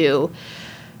to do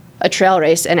a trail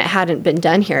race, and it hadn't been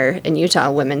done here in Utah,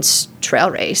 a women's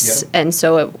trail race. And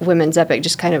so Women's Epic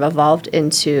just kind of evolved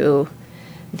into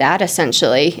that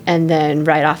essentially. And then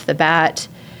right off the bat,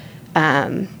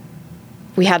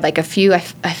 we had like a few, I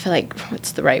feel like,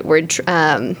 what's the right word,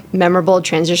 memorable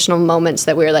transitional moments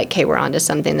that we were like, okay, we're onto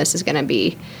something. This is going to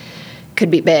be, could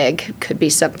be big, could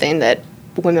be something that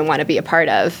women want to be a part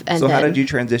of. And so how did you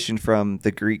transition from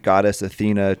the Greek goddess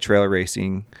Athena trail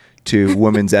racing to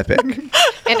Women's Epic?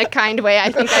 In a kind way.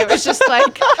 I think I was just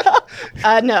like,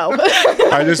 no.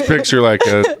 I just picture like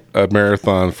a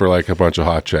marathon for like a bunch of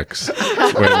hot chicks.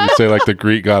 When you say like the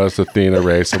Greek goddess Athena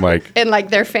race, I'm like, in like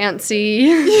their fancy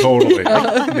totally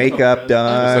makeup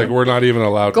done. It's like we're not even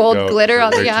allowed gold to go glitter to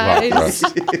on the eyes.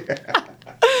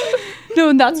 No,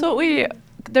 and that's what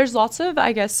there's lots of,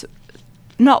 I guess,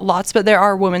 not lots, but there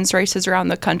are women's races around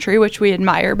the country, which we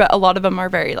admire, but a lot of them are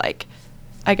very like,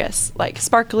 I guess, like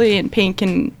sparkly and pink,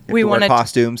 and we wanted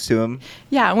costumes to them.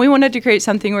 Yeah, and we wanted to create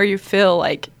something where you feel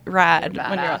like rad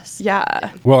when you're,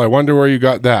 yeah. Well, I wonder where you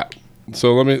got that.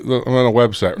 So I'm on a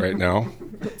website right now.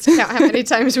 Let's count how many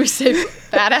times we say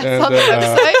badass on the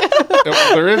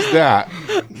website. There is that,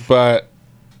 but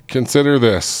consider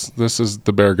this. This is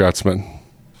the Bear Gutsman.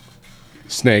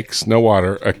 Snakes, no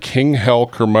water, a king hell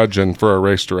curmudgeon for a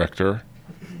race director.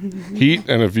 Heat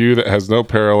and a view that has no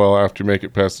parallel after you make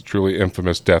it past the truly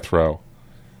infamous death row.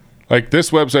 Like, this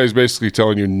website is basically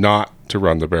telling you not to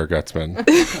run the Bear Gutsman.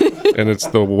 And it's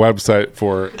the website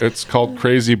it's called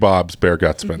Crazy Bob's Bear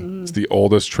Gutsman. It's the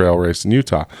oldest trail race in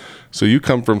Utah. So you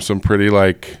come from some pretty,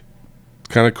 like,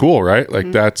 kind of cool, right?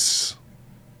 Like, that's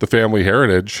the family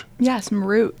heritage. Yeah, some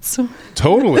roots.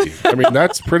 Totally. I mean,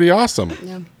 that's pretty awesome.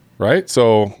 Yeah. Right?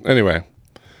 So, anyway.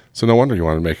 So no wonder you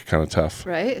want to make it kind of tough.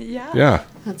 Right? Yeah.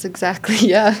 That's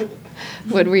exactly, I think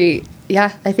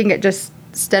it just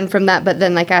stemmed from that. But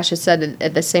then, like Ash has said,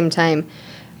 at the same time,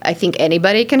 I think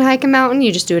anybody can hike a mountain.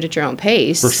 You just do it at your own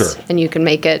pace. For sure. And you can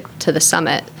make it to the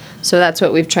summit. So that's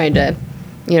what we've tried to,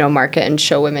 market and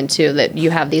show women too, that you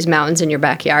have these mountains in your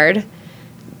backyard.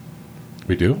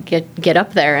 We do? Get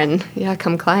up there and,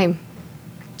 come climb.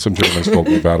 Some gentlemen told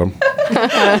me about them.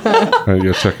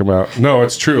 You check them out. No,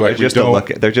 it's true. Like, they're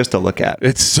just a look at.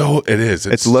 It is.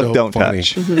 It's look, so don't funny.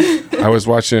 touch. I was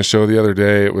watching a show the other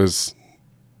day. It was,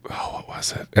 what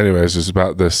was it? Anyways, it's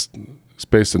about this. It's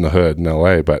based in the hood in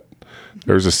LA, but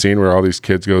there was a scene where all these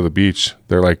kids go to the beach.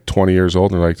 They're like 20 years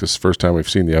old, and they're like, this is the first time we've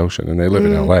seen the ocean, and they live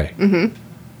in LA. Mm-hmm.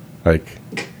 Like,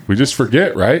 we just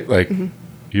forget, right? Like,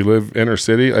 you live inner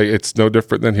city. Like, it's no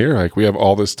different than here. Like, we have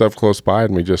all this stuff close by,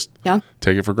 and we just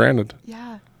take it for granted.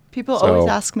 Yeah. People always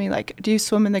ask me, like, do you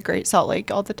swim in the Great Salt Lake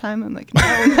all the time? I'm like,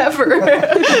 no, never.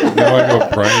 Now I go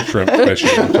brine shrimp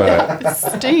fishing. But it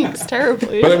stinks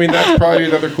terribly. But, I mean, that's probably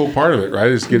another cool part of it, right,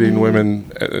 is getting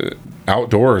women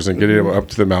outdoors and getting them up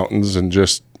to the mountains. And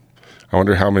just, I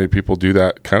wonder how many people do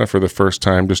that kind of for the first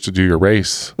time just to do your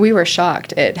race. We were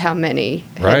shocked at how many.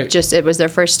 Right. It was their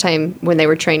first time when they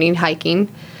were training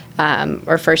hiking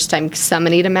or first time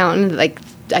summiting a mountain. Like,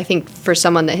 I think for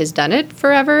someone that has done it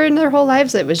forever in their whole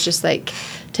lives, it was just like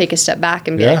take a step back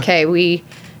and be like, okay, we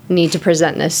need to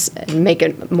present this and make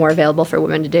it more available for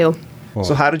women to do.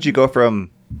 So how did you go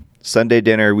from Sunday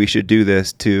dinner, we should do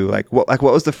this, to what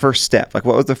was the first step? Like,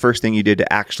 what was the first thing you did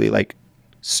to actually like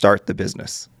start the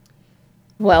business?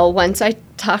 Well, once I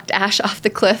talked Ash off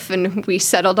the cliff and we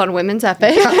settled on Women's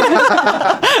Epic.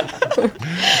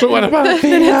 But what about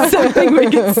it's something we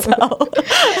can sell?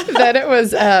 Then it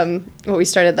was, we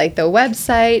started like the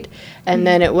website, and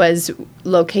then it was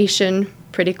location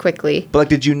pretty quickly. But like,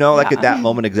 did you know like at that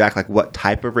moment exactly like what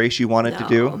type of race you wanted to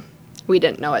do? We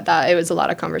didn't know it. It was a lot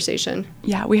of conversation.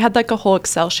 Yeah, we had like a whole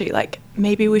Excel sheet. Like,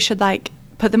 maybe we should like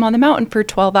put them on the mountain for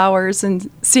 12 hours and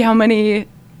see how many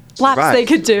laps they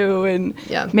could do, and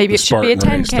maybe it should be a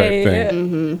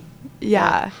 10K.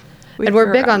 Yeah. And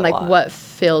we're big on like what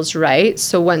feels right.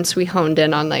 So once we honed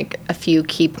in on like a few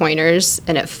key pointers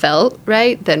and it felt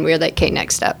right, then we were like, okay,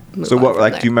 next step. So what,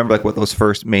 like, do you remember like what those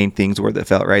first main things were that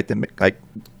felt right? That like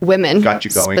women got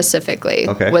you going specifically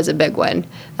was a big one.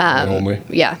 Only.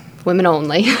 Yeah. Women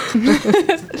only.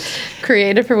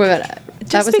 Created for women.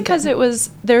 Just because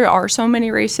there are so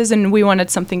many races and we wanted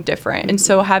something different. And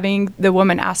so having the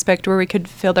woman aspect where we could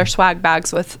fill their swag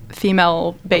bags with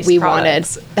female-based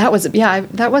products. That was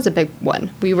a big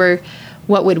one. We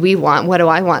what would we want? What do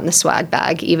I want in the swag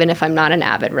bag? Even if I'm not an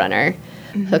avid runner,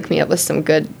 hook me up with some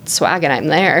good swag and I'm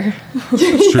there.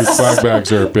 Street swag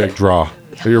bags are a big draw.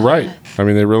 You're right. I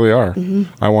mean, they really are.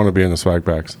 I want to be in the swag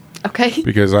bags. Okay.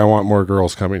 Because I want more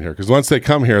girls coming here. Because once they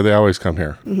come here, they always come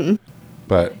here.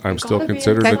 But I'm still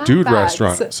considered a dude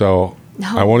restaurant. So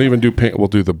I won't even do pink. We'll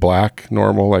do the black,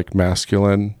 normal, like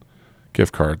masculine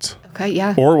gift cards. Okay,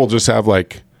 yeah. Or we'll just have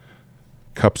like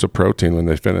cups of protein when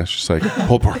they finish. It's like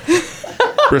pulled pork,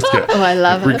 brisket. Oh, I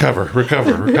love it.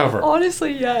 Recover.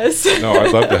 Honestly, yes. No,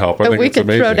 I'd love to help. I think we it's could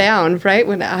amazing. throw down, right?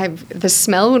 When the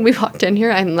smell when we walked in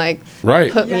here, I'm like,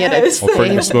 Right. put me at a I'll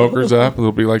bring the smokers up.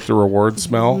 It'll be like the reward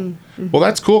smell. Well,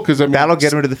 that's cool because That'll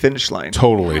get them to the finish line.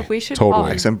 Totally. We should totally. all-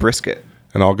 Like some brisket.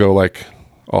 And I'll go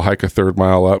I'll hike a third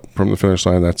mile up from the finish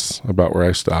line. That's about where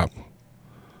I stop.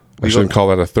 I shouldn't call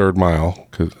that a third mile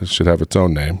because it should have its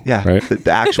own name. Yeah, Right?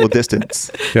 the actual distance.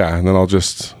 Yeah. And then I'll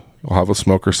have a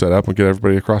smoker set up and get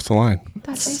everybody across the line.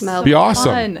 That smell Be awesome.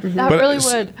 fun. That But really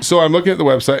would. So I'm looking at the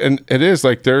website and it is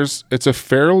like it's a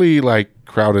fairly like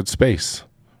crowded space,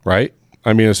 right?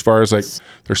 I mean, as far as like,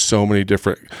 there's so many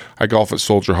different, I golf at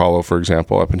Soldier Hollow, for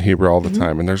example, up in Heber all the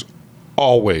time. And there's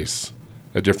always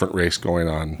a different race going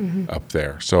on up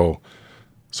there. So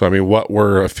I mean, what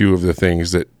were a few of the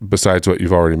things that, besides what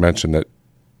you've already mentioned, that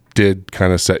did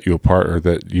kind of set you apart or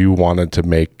that you wanted to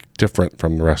make different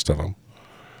from the rest of them?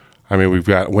 I mean, we've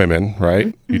got women,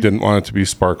 right? You didn't want it to be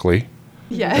sparkly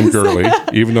and Yes. girly,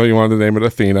 even though you wanted to name it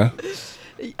Athena.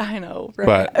 I know.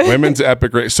 Right? But women's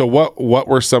epic race. So what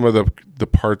were some of the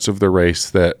parts of the race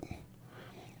that,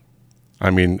 I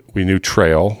mean, we knew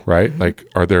trail, right? Like,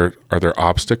 are there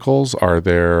obstacles? Are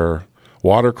there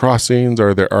water crossings?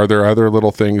 Are there other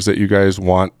little things that you guys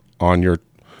want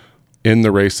in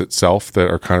the race itself that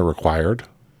are kind of required?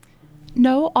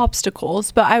 No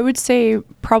obstacles, but I would say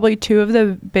probably two of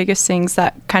the biggest things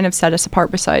that kind of set us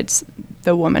apart besides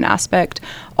the woman aspect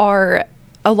are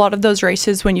a lot of those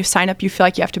races, when you sign up, you feel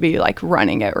like you have to be like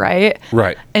running it, right?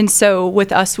 Right. And so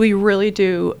with us, we really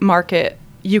do market.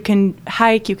 You can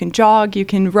hike, you can jog, you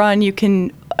can run,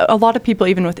 a lot of people,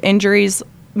 even with injuries,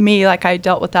 me, like I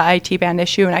dealt with the IT band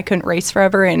issue and I couldn't race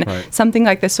forever. And something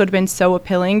like this would have been so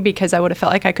appealing because I would have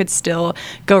felt like I could still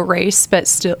go race, but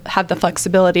still have the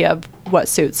flexibility of what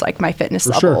suits like my fitness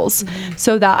levels.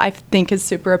 So that I think is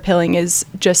super appealing, is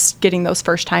just getting those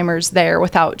first timers there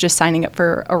without just signing up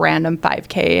for a random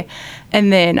 5K.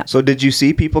 And then, So did you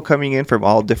see people coming in from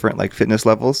all different like fitness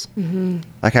levels?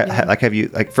 Like, have you,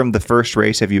 like, from the first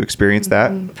race, have you experienced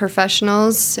that?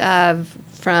 Professionals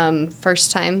from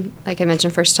first time, like I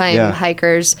mentioned, first time Yeah.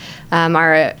 hikers.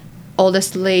 Our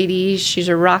oldest lady, she's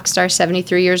a rock star,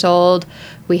 73 years old.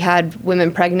 We had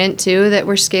women pregnant too that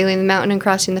were scaling the mountain and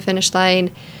crossing the finish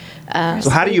line. So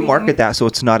how do you market that so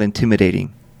it's not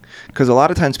intimidating? Because a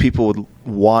lot of times people would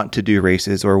want to do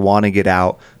races or want to get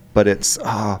out, but it's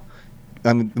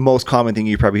I mean, the most common thing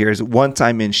you probably hear is, once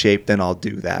I'm in shape, then I'll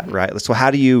do that, right? So how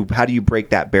do you break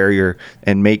that barrier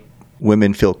and make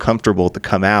women feel comfortable to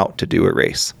come out to do a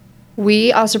race?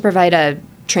 We also provide a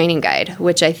training guide,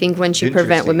 which I think once you prevent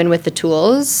Interesting. women with the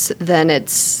tools, then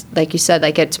it's, like you said,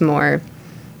 like it's more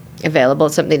available,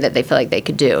 something that they feel like they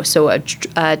could do. So a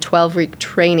 12-week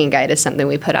training guide is something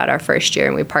we put out our first year,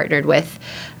 and we partnered with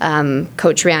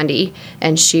Coach Randy,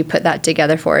 and she put that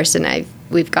together for us, and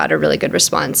we've got a really good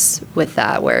response with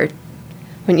that, where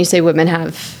when you say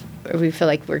women we feel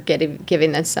like we're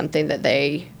giving them something that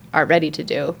they are ready to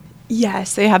do.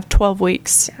 yes, they have 12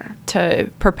 weeks to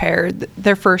prepare.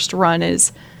 Their first run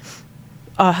is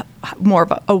more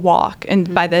of a walk,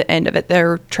 and by the end of it,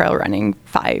 they're trail running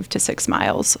 5 to 6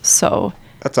 miles. So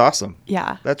That's awesome.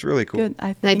 yeah, That's really cool. good.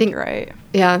 I think- think you're right.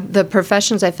 Yeah, the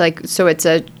professionals, I feel like, so it's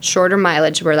a shorter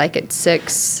mileage. We're like at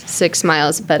six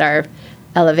miles, but our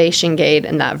elevation gate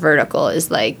and that vertical is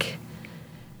like,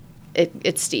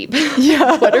 it's steep.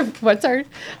 Yeah.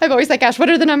 I'm always like, Ash, what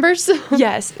are the numbers?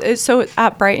 Yes. So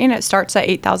at Brighton, it starts at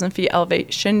 8,000 feet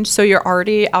elevation. So you're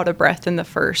already out of breath in the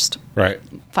first Right.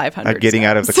 500 Getting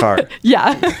out of the car.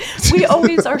 Yeah. We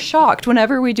always are shocked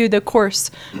whenever we do the course.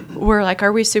 We're like,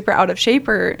 are we super out of shape,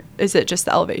 or is it just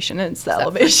the elevation? And it's the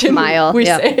elevation mile, we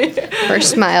yep. say.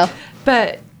 First mile.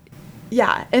 But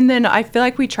yeah. And then I feel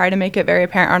like we try to make it very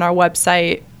apparent on our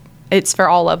website. It's for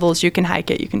all levels. You can hike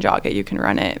it, you can jog it, you can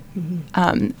run it.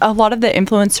 A lot of the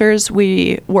influencers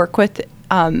we work with,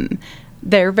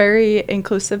 they're very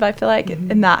inclusive, I feel like,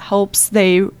 and that helps.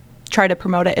 They try to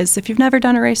promote it as, if you've never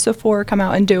done a race before, come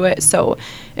out and do it. So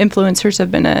influencers have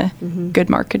been a good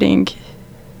marketing.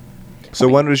 So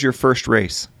when was your first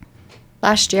race?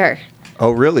 Last year.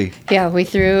 Oh, really? Yeah, we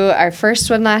threw our first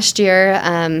one last year.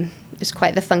 It was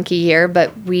quite the funky year,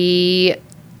 but we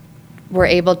were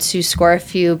able to score a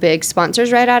few big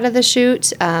sponsors right out of the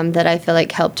chute that I feel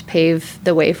like helped pave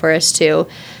the way for us too.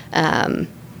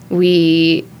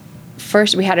 We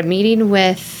had a meeting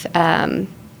with, when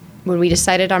we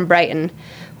decided on Brighton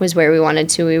was where we wanted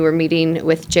to. We were meeting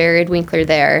with Jared Winkler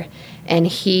there, and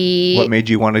What made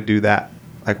you want to do that?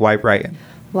 Like, why Brighton?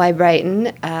 Why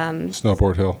Brighton?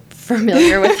 Snowboard Hill.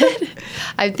 Familiar with it.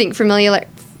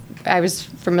 I was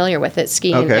familiar with it,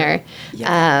 skiing there.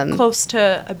 Yeah, close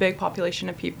to a big population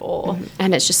of people.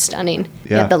 And it's just stunning. Yeah.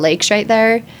 You have the lakes right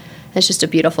there. It's just a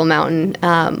beautiful mountain.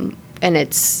 And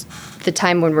it's the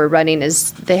time when we're running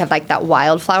is they have like that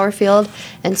wildflower field.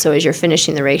 And so as you're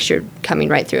finishing the race, you're coming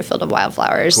right through a field of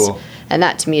wildflowers. Cool. And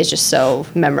that to me is just so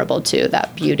memorable too,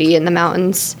 that beauty in the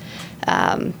mountains.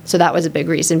 So that was a big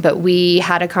reason. But we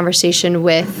had a conversation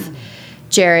with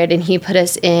Jared, and he put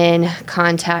us in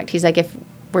contact. He's like, if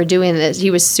we're doing this,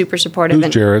 he was super supportive. Who's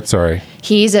and Jared? Sorry.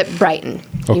 He's at Brighton.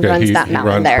 Okay, he runs that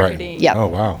mountain there. Brighton. Yep. Oh,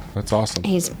 wow. That's awesome.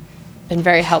 He's been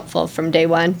very helpful from day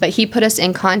one. But he put us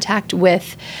in contact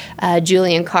with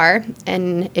Julian Carr.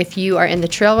 And if you are in the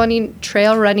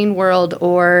trail running world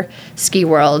or ski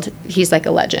world, he's like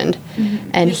a legend.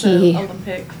 And He's an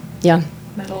Olympic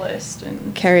medalist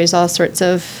and carries all sorts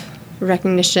of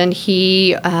recognition.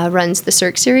 He runs the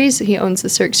Cirque Series. He owns the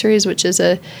Cirque Series, which is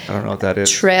a I don't know what that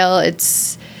is. trail.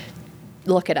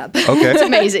 Look it up. Okay. It's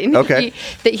amazing. Okay.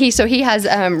 He has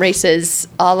races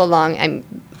all along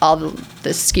all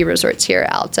the ski resorts here,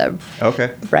 Alta,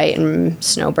 Okay. Brighton,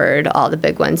 Snowbird, all the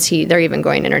big ones. They're even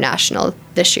going international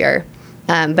this year.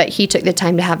 But he took the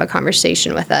time to have a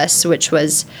conversation with us, which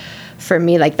was for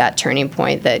me like that turning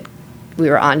point that we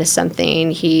were onto something.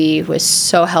 He was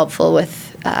so helpful with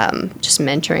just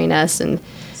mentoring us and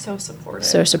so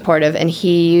supportive. And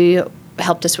he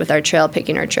helped us with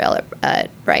picking our trail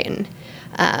at Brighton.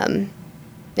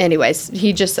 Anyways,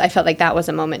 I felt like that was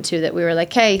a moment too that we were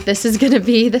like, hey, this is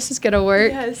gonna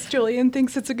work. Yes, Julian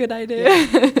thinks it's a good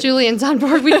idea. Julian's on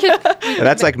board. We can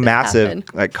That's like massive, happen.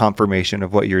 like confirmation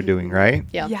of what you're doing, right?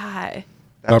 Yeah. Yeah.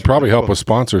 That's Probably really help cool. with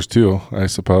sponsors too, I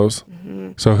suppose.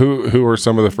 So who were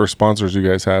some of the first sponsors you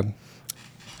guys had?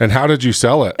 And how did you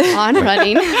sell it? On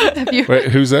running. Wait,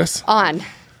 who's this? On.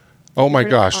 Oh my We're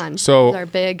gosh. On. So Those are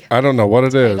big. I don't know what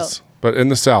it title. is, but in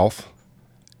the South,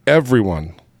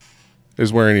 everyone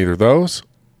is wearing either those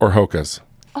or Hoka's.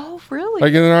 Oh, really? Like,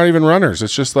 and they're not even runners.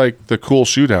 It's just like the cool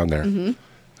shoe down there. Mm-hmm.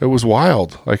 It was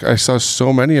wild. Like, I saw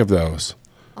so many of those.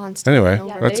 On Anyway,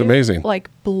 Yeah, that's They've, amazing. Like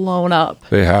blown up.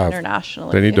 They have.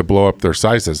 Internationally. They need to blow up their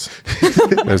sizes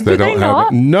as they don't have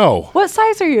not? it. No. What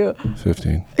size are you?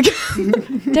 15.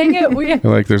 Dang it.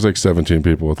 Like, there's like 17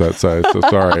 people with that size, so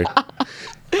sorry.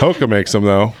 Hoka makes them,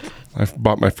 though. I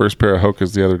bought my first pair of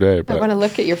Hokas the other day, I but want to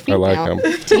look at your feet I like now. them.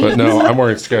 But no, I'm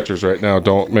wearing Skechers right now.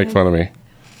 Don't make fun of me.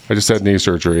 I just had knee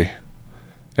surgery,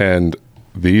 and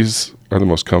these are the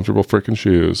most comfortable freaking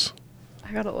shoes.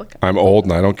 I gotta look. I'm old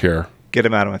and I don't care. Get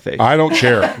him out of my face. I don't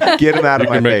care. Get him out of You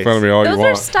my can make face. fun of me all Those you are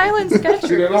want. styling See, Skechers.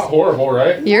 they're not horrible,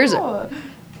 right? Yours So I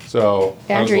was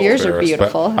Andrew, a little yours are embarrassed, but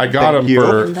beautiful. I got Thank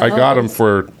them you.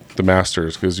 for the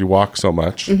Masters because you walk so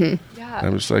much. Mm-hmm. Yeah.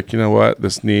 I'm just like, you know what?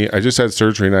 This knee. I just had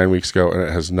surgery 9 weeks ago and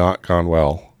it has not gone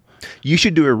well. You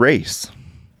should do a race.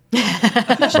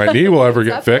 My knee will ever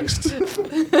get fixed.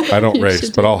 I don't race,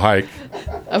 but I'll hike.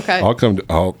 Okay.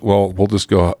 We'll just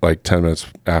go like 10 minutes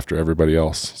after everybody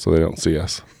else so they don't see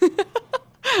us.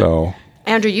 So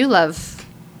Andrew, you love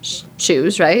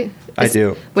shoes, right? I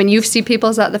do. When you see people,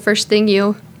 is that the first thing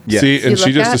you... Yes. see, and You she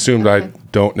look just at? assumed I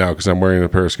don't now because I'm wearing a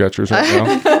pair of Skechers right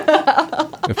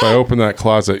now. If I open that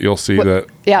closet, you'll see that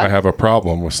yeah. I have a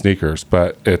problem with sneakers,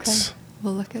 but it's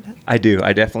We'll look at it. I do.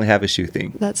 I definitely have a shoe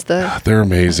thing. That's the... they're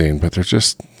amazing, but they're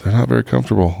not very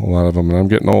comfortable. A lot of them, and I'm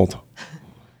getting old.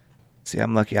 See,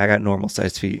 I'm lucky. I got normal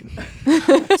sized feet.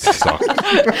 Suck. Is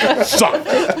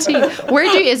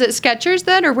it Skechers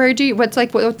then, or what's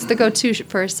the go-to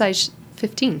for a size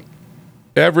 15?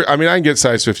 I can get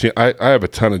size 15. I have a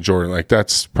ton of Jordan. Like,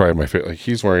 that's probably my favorite. Like,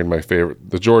 he's wearing my favorite.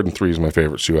 The Jordan 3 is my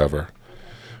favorite shoe ever.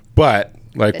 But,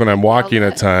 like, when I'm walking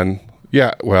a ton,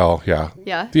 yeah.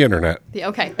 The internet. Yeah,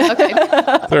 okay.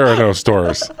 There are no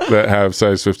stores that have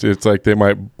size 15. It's like they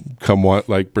might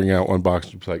bring out one box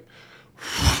and be like,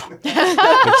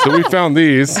 so we found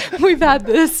these. We've had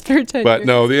this for 10 But years.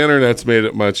 no, the internet's made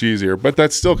it much easier. But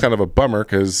that's still kind of a bummer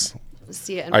because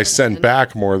See it in I send person.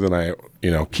 back more than I,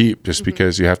 keep just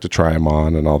because you have to try them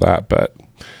on and all that. But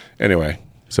anyway,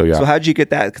 so yeah, So how'd you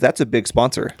get that? Because that's a big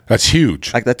sponsor. that's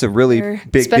huge. Like that's a really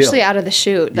big Especially deal. out of the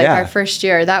chute, like Yeah. our first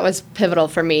year, that was pivotal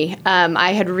for me.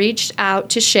 I had reached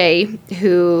out to Shay,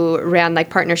 who ran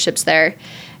like partnerships there,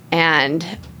 and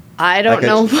I don't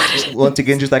know. Once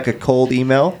again, just like a cold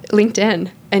email.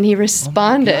 LinkedIn. And he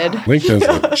responded.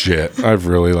 LinkedIn's legit. I've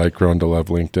really grown to love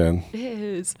LinkedIn. It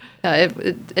is.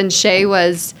 And Shay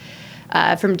was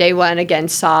from day one, again,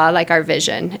 saw our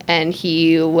vision, and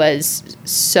he was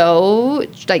so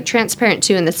transparent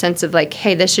too, in the sense of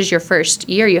hey, this is your first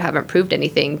year, you haven't proved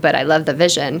anything, but I love the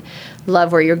vision,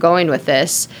 love where you're going with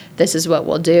this is what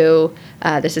we'll do,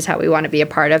 this is how we want to be a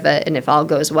part of it, and if all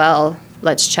goes well,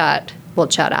 let's chat. We'll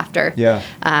chat after. Yeah.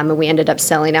 And we ended up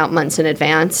selling out months in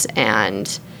advance, and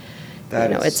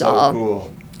it's so all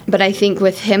cool. But I think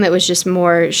with him, it was just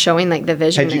more showing the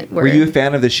vision. Were you a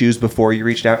fan of the shoes before you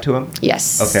reached out to him?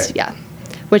 Yes. Okay. Yeah.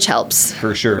 Which helps.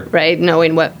 For sure. Right?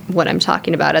 Knowing what I'm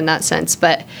talking about in that sense.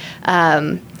 But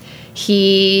I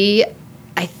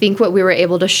think what we were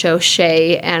able to show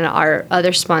Shay and our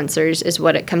other sponsors is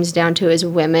what it comes down to is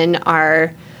women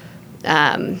are,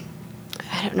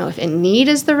 I don't know if in need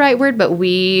is the right word, but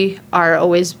we are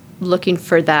always looking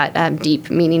for that deep,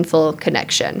 meaningful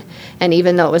connection. And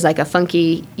even though it was a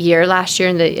funky year last year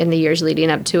and in the years leading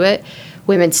up to it,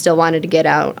 women still wanted to get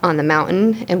out on the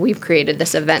mountain, and we've created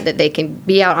this event that they can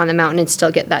be out on the mountain and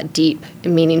still get that deep,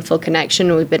 meaningful connection.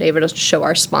 And we've been able to show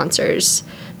our sponsors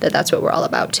that that's what we're all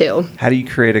about too. How do you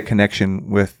create a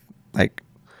connection with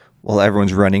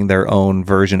everyone's running their own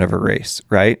version of a race,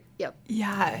 right? Yep.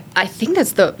 Yeah. I think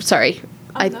that's no.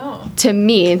 To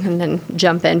me, and then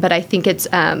jump in, but I think it's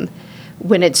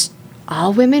when it's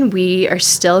all women, we are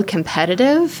still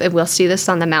competitive, and we'll see this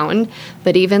on the mountain,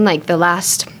 but even the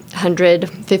last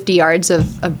 150 yards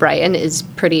of Brighton is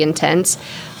pretty intense,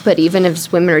 but even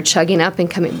if women are chugging up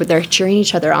and coming, but they're cheering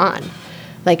each other on.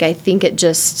 I think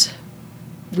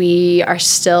we are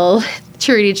still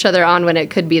cheering each other on when it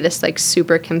could be this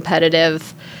super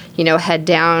competitive, head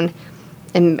down.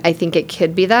 And I think it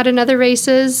could be that in other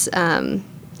races,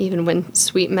 even when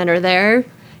sweet men are there,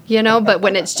 but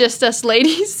when it's just us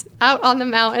ladies out on the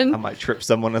mountain. I might trip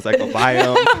someone as I go by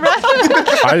them.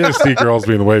 I just see girls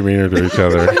being way meaner to each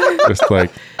other. Just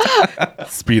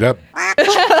speed up.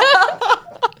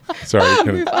 Sorry, you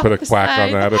can put a quack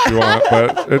on that if you want,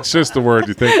 but it's just the word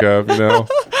you think of,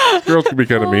 Girls can be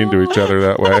kind of mean to each other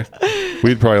that way.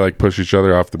 We'd probably push each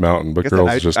other off the mountain, but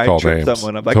girls just call names.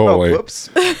 Someone, I'm totally. Oh, whoops.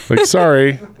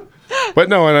 Sorry. But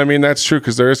no, and I mean, that's true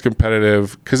because there is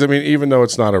competitive, because I mean, even though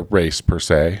it's not a race per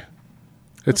se,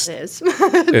 it is.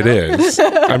 It is.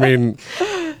 I mean,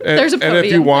 there's a podium, and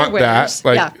if you want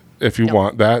that, if you Yep.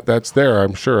 want that, that's there.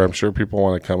 I'm sure people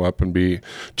want to come up and be.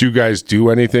 Do you guys do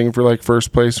anything for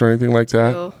first place or anything like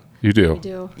that? Do. You do. We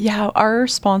do. Yeah, our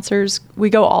sponsors, we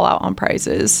go all out on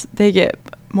prizes. They get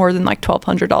more than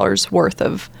 $1,200 worth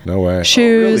of No way.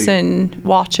 shoes really? and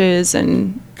watches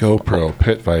and GoPro,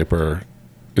 Pit Viper.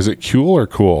 Is it cool or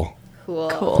cool? Cool.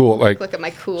 Cool. Look at my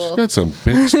cool. Got some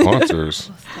big sponsors.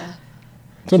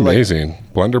 It's amazing.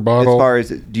 Blender bottle. As far as,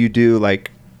 do you do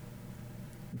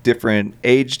different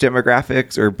age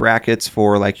demographics or brackets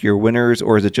for your winners,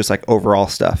 or is it just overall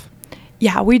stuff?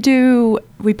 yeah, we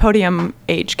podium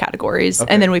age categories,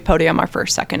 Okay. and then we podium our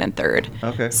first, second, and third.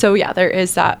 Okay. So yeah, there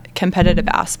is that competitive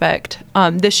aspect.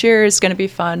 This year is going to be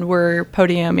fun. We're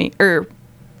podiuming or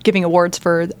giving awards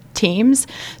for teams.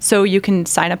 So you can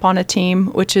sign up on a team,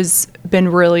 which has been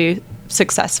really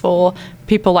successful.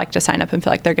 People like to sign up and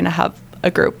feel like they're going to have a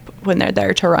group when they're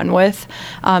there to run with.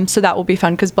 So that will be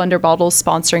fun because Blender Bottle's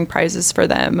sponsoring prizes for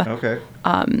them. Okay.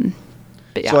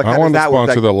 But yeah. So, I want to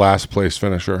sponsor the last place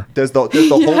finisher. Does the whole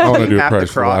I want to team do a have to prize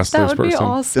for the cross? last That place would be person.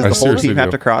 awesome. Does I the whole seriously team have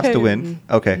do. to cross to win?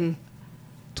 Okay.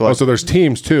 So there's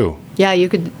teams too. Yeah, you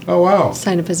could Oh wow.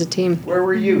 sign up as a team. Where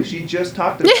were you? She just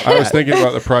talked about I was thinking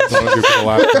about the prize I want to do for the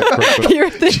last place person. You're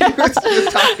the-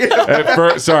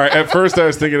 At first I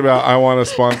was thinking about I want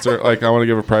to sponsor, I want to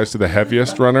give a prize to the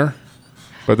heaviest runner,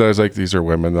 but then I was like, these are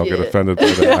women, they'll get offended by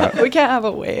that. we can't have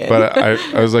a weigh-in. But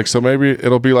I was like, so maybe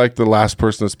it'll be like the last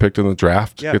person that's picked in the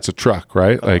draft Yeah. gets a truck,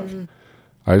 right?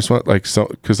 I just want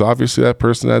because obviously that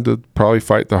person had to probably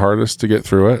fight the hardest to get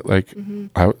through it.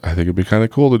 I think it'd be kind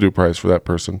of cool to do a prize for that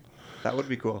person. That would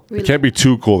be cool. It can't be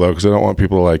too cool though, because I don't want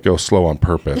people to go slow on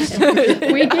purpose.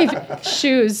 We gave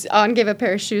shoes. On gave a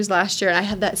pair of shoes last year, and I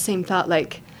had that same thought,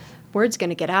 word's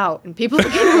gonna get out, and people are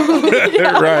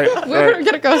gonna Right. we're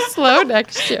gonna go slow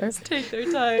next year. Take their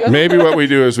time. Maybe what we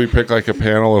do is we pick a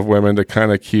panel of women to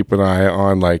kind of keep an eye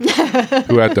on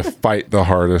who had to fight the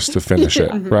hardest to finish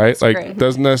it, right? great.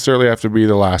 Doesn't necessarily have to be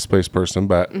the last place person,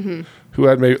 but who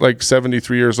had maybe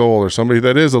 73 years old or somebody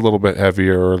that is a little bit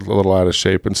heavier or a little out of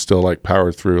shape and still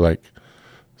powered through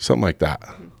something like that.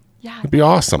 Yeah. It'd be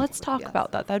awesome. Let's talk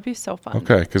about that. That'd be so fun.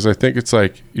 Okay, because I think it's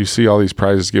you see all these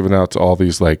prizes given out to all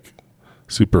these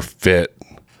super fit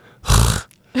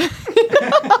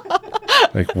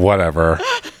Like, whatever.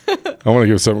 I want to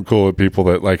give something cool to people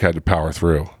that like had to power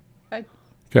through.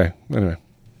 Okay. Anyway.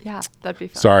 Yeah, that'd be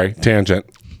fun. Sorry. Tangent.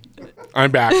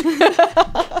 I'm back.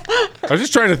 I was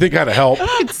just trying to think how to help.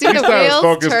 See the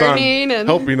wheels turning and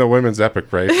helping the women's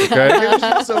epic race. Okay. It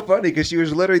was so funny because she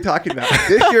was literally talking about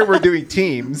this year we're doing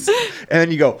teams, and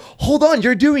then you go, hold on,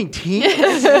 you're doing teams.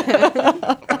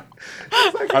 I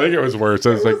think it was worse.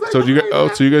 I was like, so do you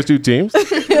guys? So you guys do teams?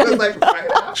 It was like,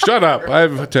 right. Shut up! I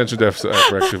have attention deficit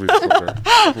hyperactivity disorder.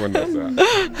 Everyone knows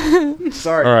that.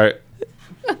 Sorry. All right,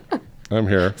 I'm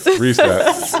here.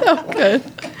 Reset. so good.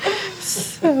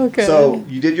 So good. So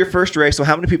you did your first race. So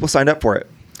how many people signed up for it?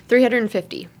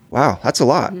 350. Wow, that's a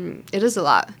lot. It is a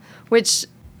lot, which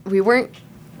we weren't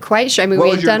quite sure. I mean, What we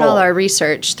was had your done all goal? our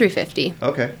research. 350.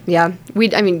 Okay. Yeah.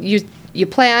 You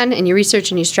plan and you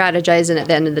research and you strategize, and at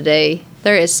the end of the day,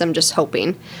 there is some just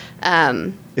hoping.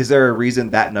 Is there a reason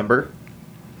that number?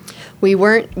 We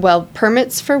weren't, well,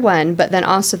 permits for one, but then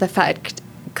also the fact,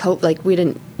 we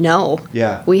didn't know.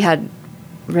 Yeah. We had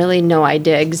really no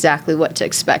idea exactly what to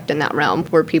expect in that realm.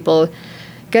 Were people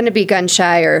going to be gun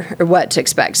shy or what to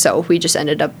expect? So we just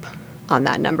ended up on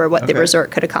that number, what the Okay.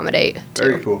 resort could accommodate.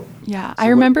 Very cool. Yeah, I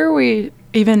remember we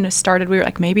even started, we were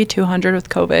like maybe 200 with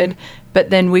COVID, but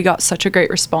then we got such a great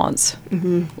response.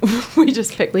 We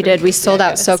just picked. We did. We sold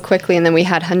out so quickly, and then we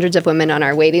had hundreds of women on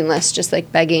our waiting list, just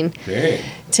like begging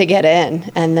to get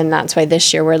in. And then that's why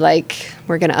this year we're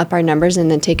going to up our numbers and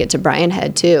then take it to Bryan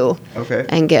Head too. Okay.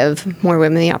 And give more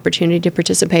women the opportunity to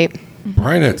participate.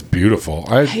 Bryan Head's beautiful.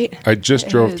 I just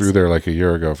drove is. through there like a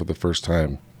year ago for the first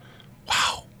time.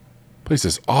 Wow, place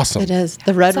is awesome. It is.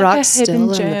 The Red It's like a Rock's hidden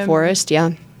still in the gem. forest.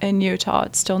 Yeah. In Utah,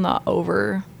 it's still not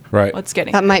over. Right. What's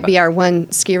getting That there, might but- be our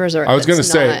one ski resort. I was going to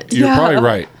that's say not- you're Yeah. probably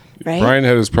right. Right? Bryan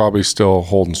Head is probably still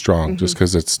holding strong just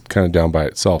because it's kind of down by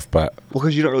itself. But Well,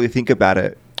 because you don't really think about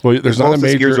it. there's not a Most of the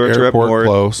ski major resorts are up airport north.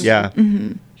 close. Yeah.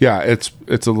 Yeah, it's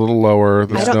a little lower.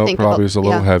 The I don't snow think probably about- is a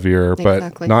little yeah, heavier, but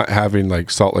exactly. not having like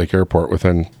Salt Lake Airport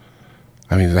within.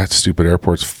 I mean, that stupid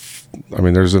airport's.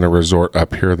 There's in a resort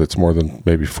up here that's more than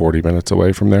maybe 40 minutes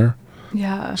away from there,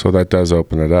 Yeah. so that does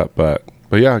open it up. But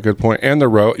yeah, good point. And the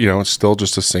road, it's still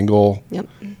just a single Yep.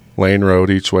 lane road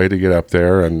each way to get up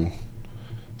there, and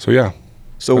so yeah.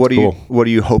 So That's cool. what are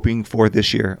you hoping for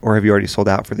this year, or have you already sold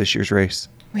out for this year's race?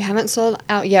 We haven't sold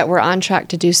out yet. We're on track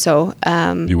to do so.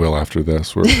 You will after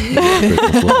this. We're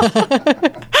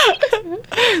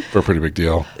a pretty big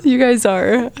deal. You guys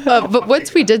are. But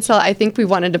once we did sell, I think we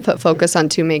wanted to put focus on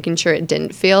making sure it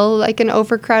didn't feel like an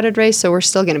overcrowded race. So we're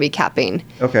still going to be capping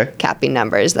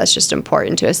numbers. That's just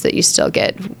important to us, that you still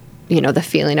get, the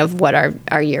feeling of what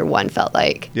our year one felt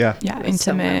like. Yeah. Yeah, It was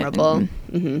so intimate. memorable.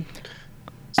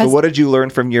 So what did you learn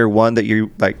from year one that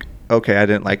you like? Okay, I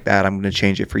didn't like that. I'm going to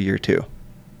change it for year two.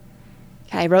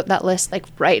 I wrote that list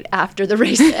right after the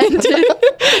race ended.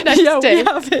 Next Yeah, we day,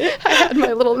 have it. I had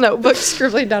my little notebook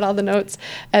scribbling down all the notes,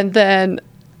 and then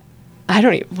I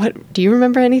don't even. What do you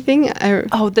remember anything?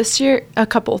 This year, a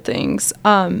couple things.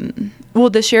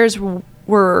 This year's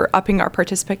we're upping our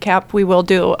participant cap. We will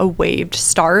do a waved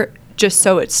start just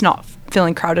so it's not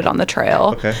feeling crowded on the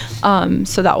trail. Okay.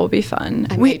 So that will be fun.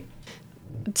 I might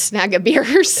snag a beer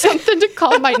or something to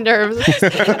calm my nerves. This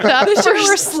year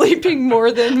we're sleeping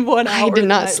more than 1 hour. I did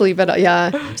not sleep at all. Yeah,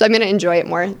 so I'm gonna enjoy it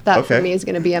more. That Okay. for me is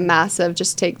gonna be a massive.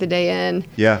 Just take the day in.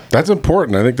 Yeah. That's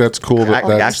important. I think that's cool that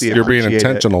I actually you're being appreciate it.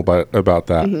 intentional about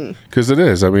that, because it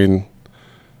is.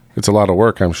 It's a lot of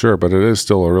work, I'm sure, but it is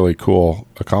still a really cool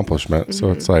accomplishment.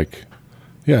 So it's like,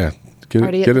 yeah, get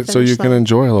Already at the it so you finish can line.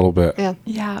 enjoy a little bit. Yeah.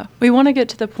 Yeah, we want to get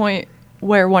to the point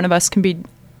where one of us can be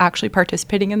actually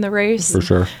participating in the race. For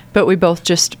sure. But we both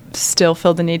just still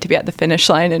feel the need to be at the finish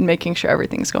line and making sure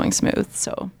everything's going smooth.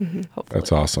 So hopefully.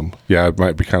 That's awesome. Yeah, it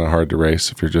might be kind of hard to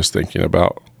race if you're just thinking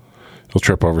about you'll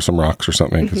trip over some rocks or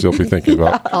something, because you'll be thinking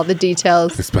about All the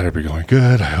details. this better be going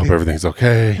good. I hope everything's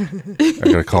okay. I got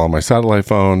to call on my satellite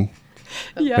phone,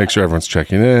 Yeah. make sure everyone's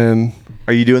checking in.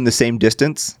 Are you doing the same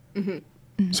distance?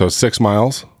 So 6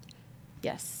 miles.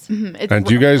 Yes. It's And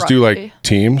do you guys do roughly- like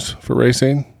teams for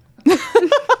racing?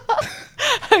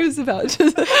 I was about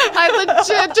to. I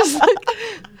legit just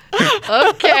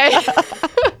okay.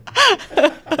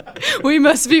 We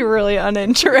must be really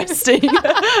uninteresting.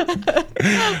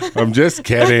 I'm just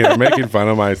kidding. I'm making fun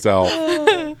of myself.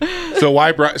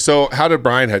 So how did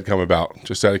Bryan Head come about?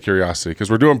 Just out of curiosity, because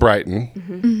we're doing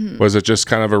Brighton. Was it just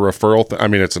kind of a referral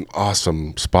thing? It's an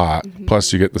awesome spot.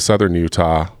 Plus, you get the Southern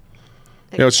Utah.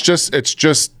 It's just.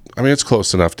 It's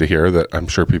close enough to here that I'm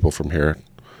sure people from here.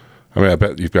 I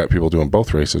bet you've got people doing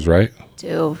both races, right?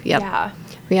 Do yep. Yeah.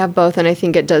 We have both, and I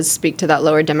think it does speak to that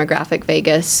lower demographic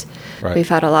Vegas. Right. We've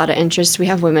had a lot of interest. We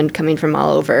have women coming from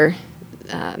all over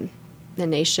the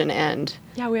nation. And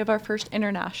yeah, we have our first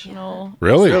international.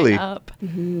 Really? Up.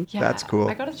 Mm-hmm. Yeah, That's cool.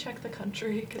 I gotta check the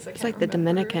country because I can't it's like the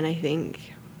remember. Dominican, I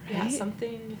think. Yeah, Right?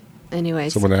 something.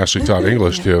 Anyways, Someone Ashlee taught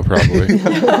English to, probably.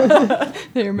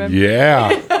 They remember. Yeah.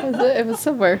 it was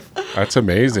somewhere. That's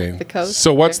amazing. The coast.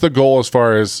 So what's the goal as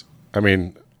far as, I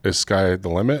mean, is sky the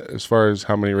limit as far as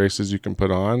how many races you can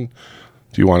put on?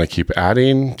 Do you want to keep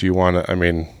adding? Do you want to, I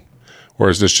mean, or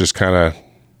is this just kind of,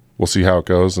 we'll see how it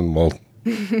goes and we'll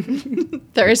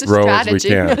There is a grow strategy. as we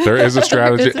can. There is a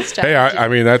strategy. There is a strategy. Hey, I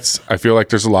mean, I feel like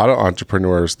there's a lot of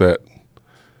entrepreneurs that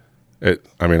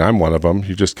I mean, I'm one of them.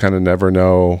 You just kind of never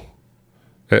know.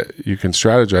 You can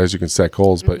strategize, you can set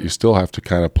goals, but you still have to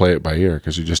kind of play it by ear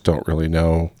because you just don't really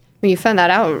know. Well, you found that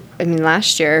out, I mean,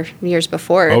 last year, years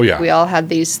before. Oh, yeah. We all had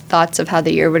these thoughts of how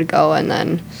the year would go, and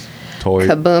then Totally.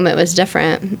 kaboom, it was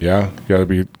different. Yeah, you got to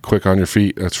be quick on your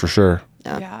feet. That's for sure.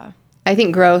 Yeah. I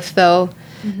think growth, though,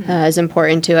 is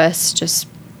important to us. Just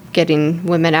getting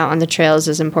women out on the trails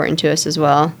is important to us as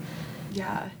well.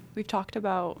 Yeah. We've talked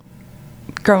about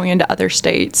growing into other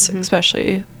states,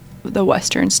 especially the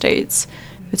western states.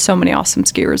 With so many awesome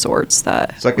ski resorts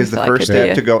that It's like, we is the feel first could be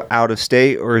step to go out of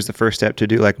state, or is the first step to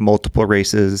do like multiple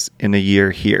races in a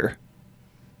year here?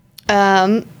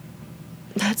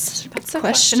 That's That's the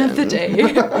question of the day.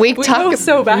 We go talk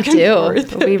so back we and do.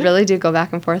 forth. We really do go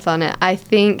back and forth on it. I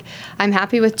think I'm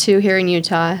happy with 2 here in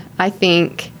Utah. I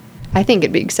think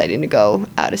it'd be exciting to go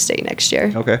out of state next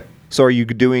year. Okay. So are you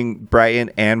doing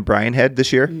Brighton and Bryan Head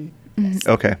this year?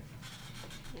 Okay.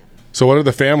 So what do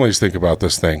the families think about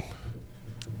this thing?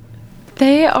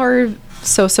 They are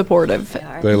so supportive.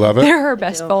 They love it? They're our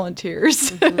best volunteers.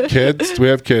 Kids? Do we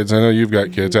have kids? I know you've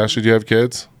got kids. Ashlee, do you have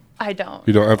kids? I don't.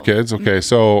 You don't have kids? Okay,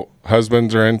 so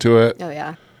husbands are into it. Oh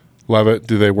yeah. Love it.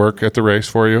 Do they work at the race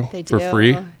for you? They For do.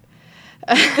 free?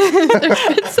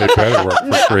 They better work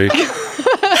for free.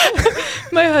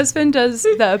 My husband does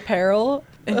the apparel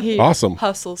and he Awesome.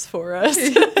 hustles for us.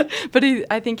 But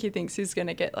I think he thinks he's going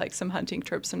to get like some hunting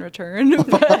trips in return.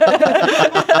 Foot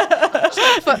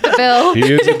the bill. He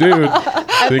is a dude.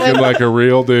 Thinking like a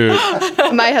real dude.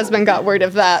 My husband got word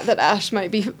of that Ash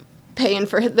might be paying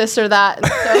for this or that. And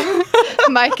so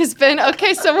Mike has been,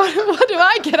 okay, so what do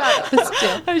I get out of this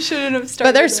deal? I shouldn't have started.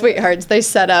 But they're it. sweethearts. They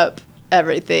set up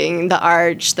everything, the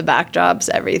arch, the backdrops,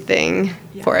 everything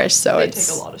for us. So They it's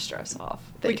take a lot of stress off.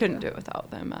 They We couldn't do. do it without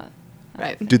them.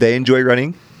 right. Do they enjoy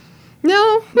running?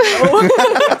 No,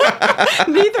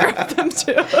 Neither of them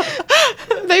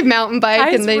do. they mountain bike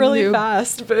Ty's and they really do.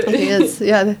 fast, but He is,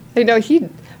 yeah. I know he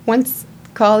once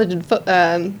college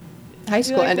and high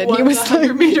school ended. He was like,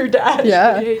 100-meter dash.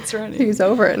 Yeah. He hates running. he's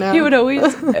over it now. He would always.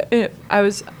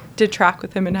 Did track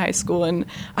with him in high school, and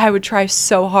I would try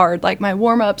so hard. Like my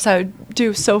warm ups, I would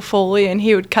do so fully, and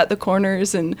he would cut the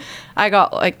corners, and I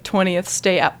got like 20th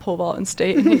state at pole vault and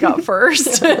state, and he got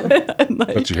first. And,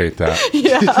 like, But you hate that.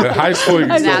 yeah. At high school, you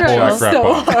can still pull that crap so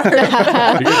off.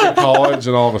 hard. You get to college,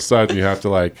 and all of a sudden, you have to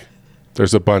like.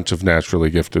 There's a bunch of naturally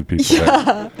gifted people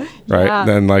there, right? Yeah.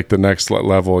 Then like the next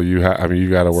level, you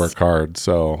got to work hard.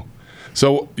 So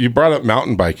you brought up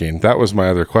mountain biking. That was my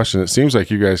other question. It seems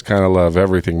like you guys kind of love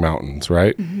everything mountains,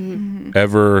 right? Mm-hmm.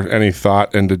 Ever any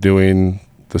thought into doing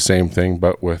the same thing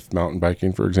but with mountain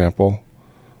biking, for example?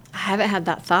 I haven't had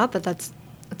that thought, but that's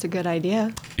a good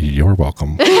idea. You're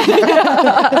welcome.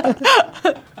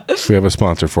 We have a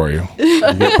sponsor for you. We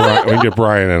can get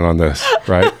Brian in on this,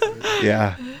 right?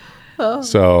 Yeah.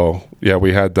 So yeah,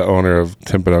 we had the owner of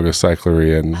Timpanogos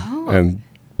Cyclery and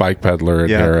Bike Peddler in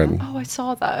Yeah. here, and Oh, I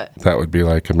saw that. that would be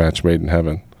like a match made in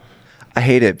heaven. I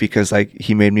hate it because like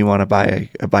he made me want to buy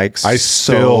a bike I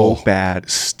so bad.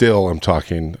 Still am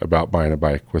talking about buying a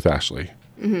bike with Ashlee.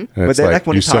 Mm-hmm. And But it's then like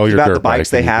when you he sell talks your about dirt the bikes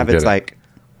bike they and you have, can it's get it. like,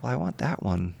 well, I want that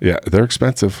one. Yeah, they're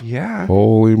expensive. Yeah.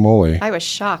 Holy moly. I was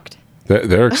shocked.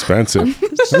 They're expensive.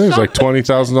 There's like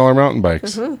 $20,000 mountain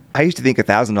bikes. I used to think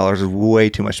 $1,000 was way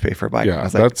too much to pay for a bike. I Yeah,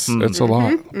 was like, that's a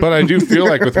lot. But I do feel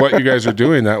like with what you guys are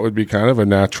doing, that would be kind of a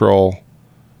natural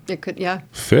It could, yeah.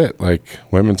 fit. Like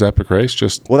women's epic race,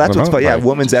 just well, that's on a what's fun. mountain Yeah, bike.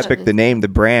 Woman's Epic, the name, the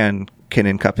brand can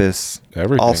encompass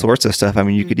Everything. all sorts of stuff. I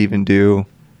mean, you could even do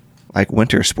like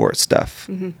winter sports stuff.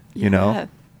 You know, Yeah.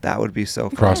 that would be so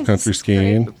fun. Cross country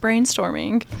skiing.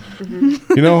 Brainstorming.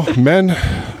 You know, men,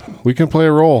 we can play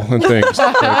a role in things.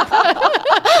 Like,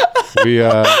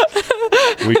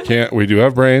 we do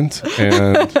have brains,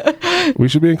 and we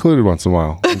should be included once in a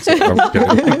while. I'm just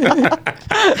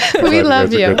kidding. We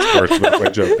love you. By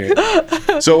joking.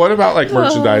 So what about like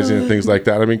merchandising and things like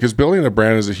that? I mean, because building a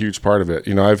brand is a huge part of it.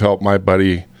 You know, I've helped my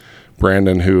buddy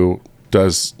Brandon, who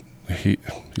does, he's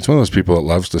one of those people that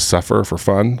loves to suffer for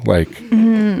fun. Like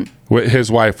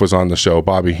His wife was on the show,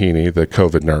 Bobby Heaney, the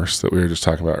COVID nurse that we were just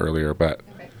talking about earlier. But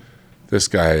this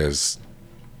guy is,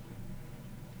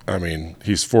 I mean,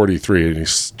 he's 43 and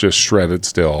he's just shredded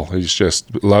still. He's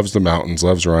just loves the mountains,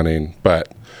 loves running.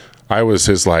 But I was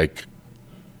his like,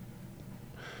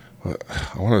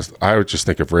 I would just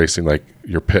think of racing like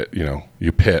your pit,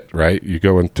 you pit, right? You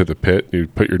go into the pit, you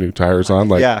put your new tires on.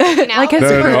 Like, Yeah. Like his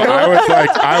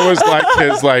I was like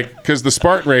his, like, because the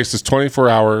Spartan race is 24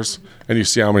 hours and you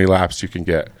see how many laps you can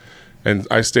get. And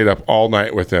I stayed up all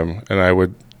night with him, and I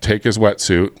would take his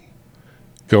wetsuit,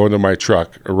 go into my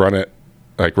truck, run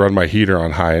my heater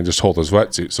on high and just hold his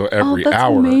wetsuit. So every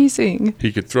hour amazing.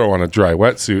 he could throw on a dry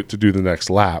wetsuit to do the next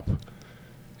lap.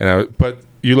 But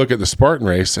you look at the Spartan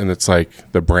race, and it's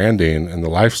like the branding and the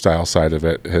lifestyle side of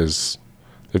it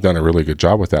they've done a really good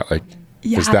job with that. Like,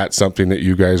 is that something that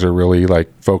you guys are really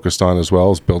like focused on as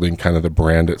well, as building kind of the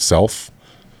brand itself,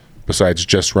 besides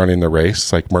just running the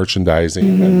race, like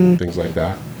merchandising and things like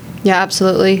that? Yeah,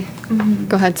 absolutely.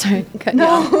 Go ahead. Sorry.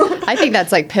 No. I think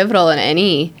that's like pivotal in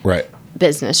any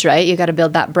business, right? You got to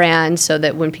build that brand so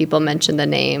that when people mention the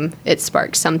name, it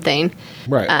sparks something.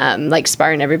 Right. Like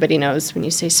Spartan, everybody knows when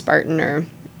you say Spartan or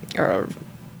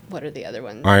what are the other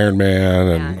ones? Iron Man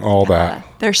and all that.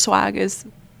 Their swag is,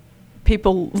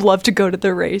 people love to go to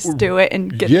the race, do it,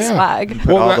 and get swag.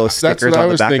 Put all those stickers on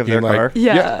the back of their car.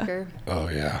 Yeah. Oh,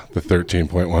 yeah. The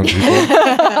 13.1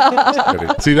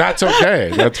 people. See, that's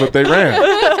okay. That's what they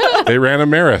ran. They ran a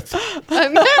marathon.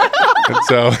 And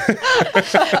so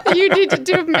you need to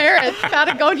do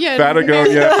Patagonia.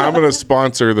 I'm going to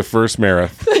sponsor the first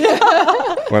marathon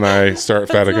when I start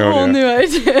Patagonia. A whole new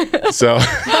idea. So,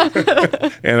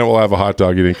 and it will have a hot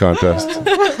dog eating contest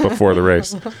before the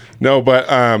race. No, but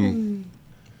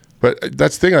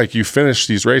that's the thing. Like, you finish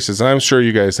these races, and I'm sure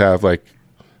you guys have like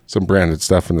some branded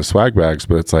stuff in the swag bags.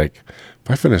 But it's like,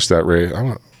 if I finish that race,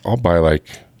 I'll buy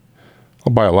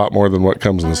a lot more than what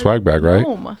comes in the swag bag, right?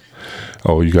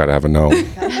 Oh, you got to have a gnome.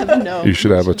 You should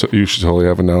you should totally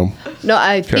have a gnome. No,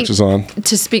 I Catches think on.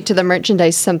 To speak to the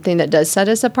merchandise, something that does set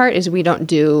us apart is we don't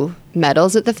do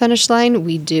medals at the finish line.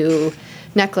 We do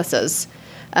necklaces.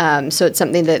 So it's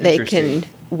something that they can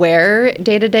wear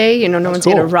day to day. No one's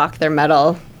going to rock their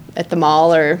medal at the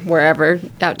mall or wherever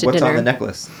out to dinner. What's on the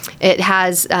necklace? It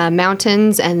has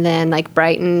mountains and then like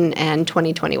Brighton and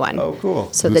 2021. Oh,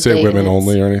 cool. So Does it say women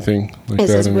only or anything like that? It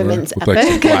says anywhere? women's With like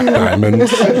some black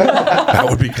diamonds. That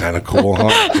would be kind of cool,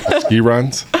 huh? Ski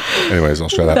runs. Anyways, I'll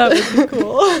shut up. That would be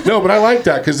cool. No, but I like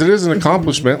that because it is an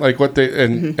accomplishment. Like what they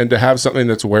and to have something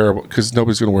that's wearable, because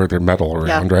nobody's going to wear their medal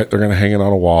around, right? They're going to hang it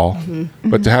on a wall.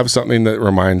 But to have something that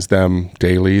reminds them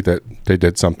daily that they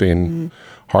did something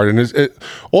hard, and it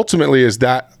ultimately is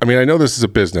that. I mean, I know this is a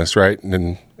business, right?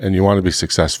 And you want to be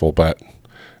successful, but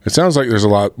it sounds like there's a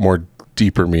lot more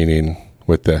deeper meaning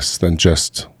with this than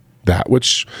just that,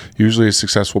 which usually a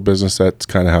successful business, that's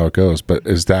kind of how it goes. But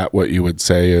is that what you would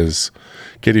say is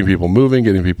getting people moving,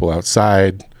 getting people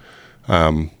outside,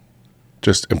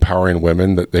 just empowering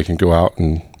women that they can go out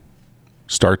and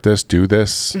start this, do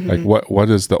this? Like what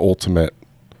is the ultimate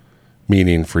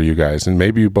meaning for you guys? And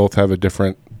maybe you both have a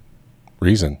different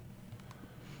reason.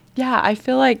 Yeah, I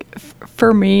feel like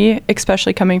for me,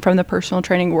 especially coming from the personal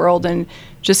training world and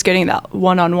just getting that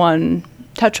one-on-one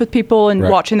touch with people and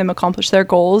watching them accomplish their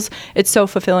goals, it's so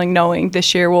fulfilling knowing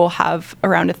this year we'll have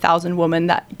around 1,000 women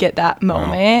that get that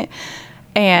moment.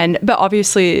 Wow. But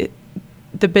obviously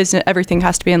the business, everything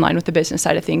has to be in line with the business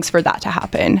side of things for that to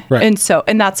happen. Right.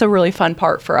 And that's a really fun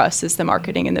part for us, is the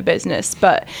marketing and the business.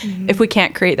 But if we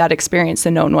can't create that experience,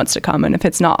 then no one wants to come. And if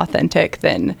it's not authentic,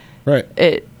 then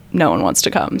no one wants to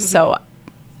come. So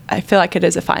I feel like it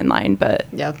is a fine line, but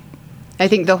yeah. I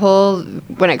think the whole,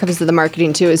 when it comes to the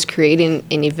marketing too, is creating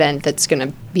an event that's going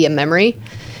to be a memory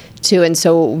too. And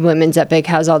so Women's Epic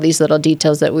has all these little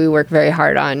details that we work very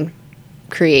hard on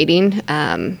creating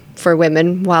for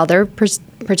women while they're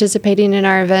participating in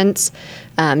our events,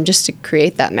 just to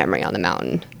create that memory on the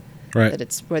mountain. Right. That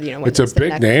it's whether it's a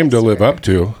big name to live up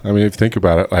to. I mean, if you think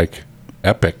about it, like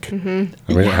epic. I mean,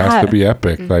 it has to be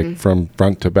epic, like from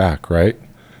front to back, right?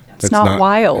 It's not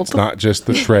wild. It's not just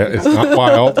the trail. It's not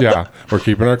wild. Yeah, we're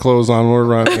keeping our clothes on when we're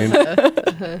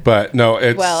running. But no,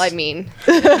 it's... Well, I mean...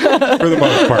 for the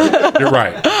most part, you're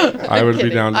right. I would be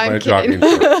down to my jogging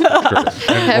shorts.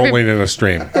 Sure. And rolling in a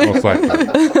stream, most likely.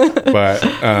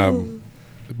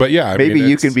 But yeah, maybe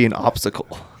you can be an obstacle.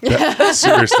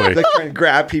 Seriously. Like trying to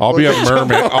grab people. I'll be a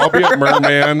merman. I'll be a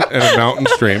merman in a mountain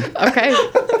stream. Okay.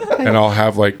 And I'll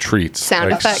have like treats.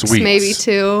 Sound like effects sweets. maybe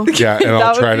too. Yeah, and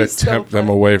I'll try to tempt them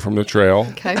away from the trail.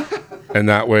 Okay. And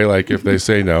that way, like, if they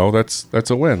say no, that's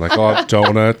a win. Like, I'll have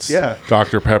donuts, Yeah.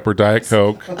 Dr. Pepper, Diet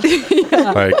Coke.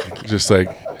 Like, just like,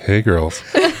 hey, girls.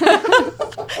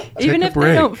 Even if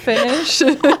they don't finish.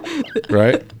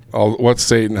 Right? What's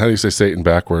Satan? How do you say Satan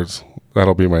backwards?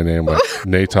 That'll be my name, like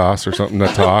Natos or something,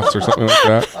 Natos or something like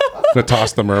that.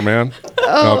 Natos the Merman.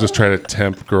 And I'll just try to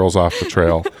tempt girls off the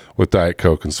trail with Diet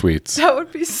Coke and sweets. That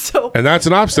would be so. And that's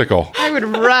an obstacle. I would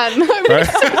run.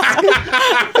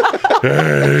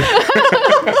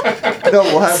 No,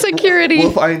 we'll have Security.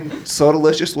 We'll find So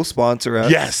Delicious will sponsor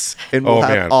us. Yes. And we'll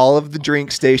have all of the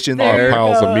drink stations there.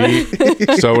 Piles of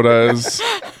meat, sodas,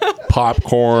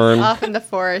 popcorn. Off in the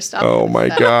forest. Oh my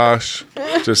gosh.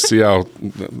 Just see how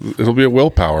it'll be a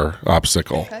willpower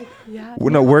obstacle. Yeah.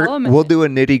 Well, no, we'll do a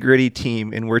nitty gritty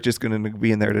team, and we're just going to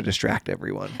be in there to distract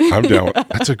everyone. I'm down.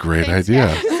 That's a great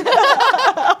idea.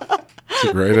 It's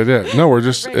a great idea. No,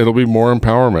 it'll be more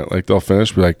empowerment. Like, they'll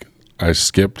finish, be like, I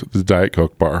skipped the Diet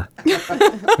Coke bar.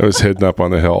 It was hidden up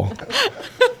on the hill.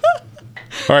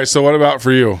 All right, so what about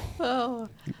for you?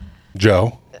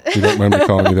 Joe? You don't mind me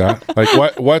calling you that?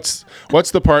 Like, what's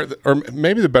the part, or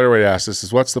maybe the better way to ask this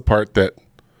is, what's the part that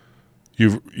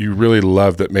you really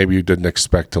love that maybe you didn't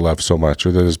expect to love so much,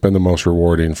 or that has been the most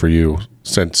rewarding for you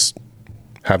since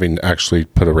having actually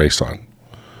put a race on?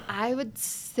 I would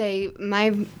say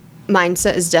my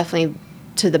mindset is definitely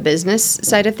to the business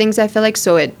side of things, I feel like.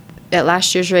 So at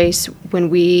last year's race, when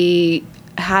we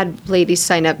had ladies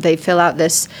sign up, they can fill out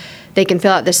this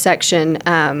section,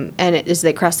 and as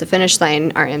they cross the finish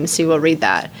line, our MC will read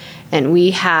that. And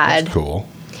we had... That's cool.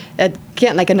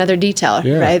 Again, like another detail,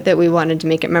 right, that we wanted to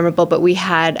make it memorable. But we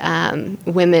had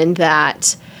women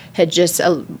that had just,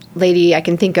 a lady I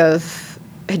can think of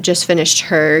had just finished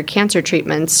her cancer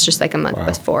treatments just like a month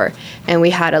before. And we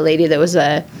had a lady that was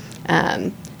a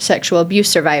sexual abuse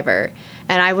survivor.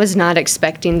 And I was not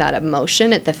expecting that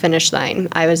emotion at the finish line.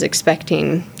 I was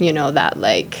expecting, that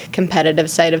like competitive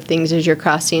side of things as you're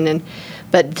crossing,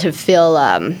 but to feel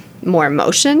more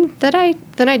emotion than I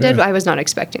did, I was not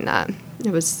expecting that. It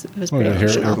was pretty emotional.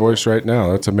 Hear your voice right now.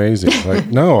 That's amazing. Like,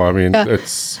 no, I mean,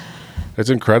 it's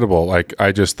incredible. Like,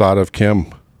 I just thought of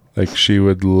Kim. Like, she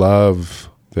would love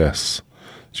this.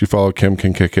 Did you follow Kim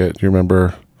Can Kick It? Do you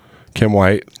remember Kim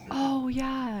White? Oh,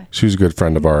 yeah. She was a good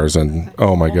friend of ours, and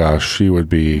oh my gosh, she would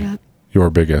be your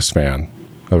biggest fan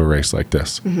of a race like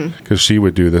this. Because she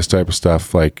would do this type of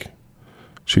stuff. Like,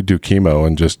 she'd do chemo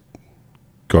and just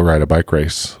go ride a bike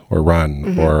race or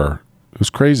run, or it was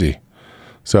crazy.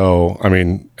 So, I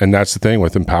mean, and that's the thing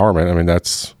with empowerment. I mean,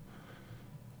 that's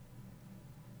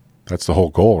the whole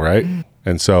goal, right?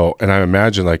 And so, and I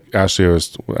imagine, like,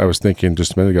 Ashlee, I was thinking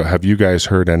just a minute ago, have you guys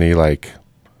heard any, like,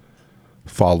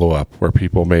 follow-up where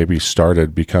people maybe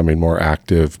started becoming more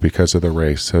active because of the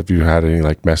race? Have you had any,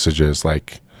 like, messages,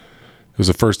 like, it was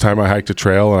the first time I hiked a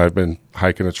trail and I've been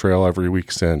hiking a trail every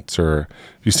week since, or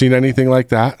have you seen anything like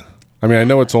that? I mean, I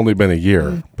know it's only been a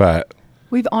year, but...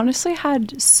 We've honestly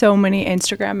had so many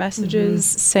Instagram messages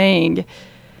saying,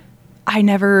 I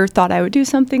never thought I would do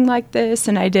something like this,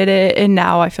 and I did it, and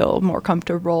now I feel more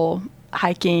comfortable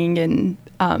hiking. And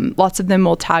lots of them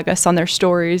will tag us on their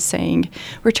stories saying,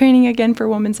 we're training again for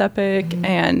Women's Epic.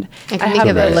 And I can think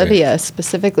of Olivia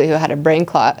specifically, who had a brain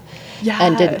clot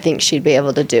and didn't think she'd be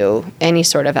able to do any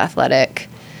sort of athletic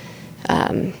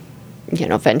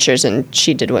ventures, and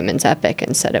she did Women's Epic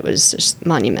and said it was just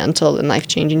monumental and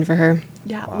life-changing for her.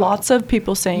 Yeah, lots of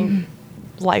people saying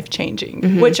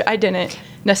life-changing, which I didn't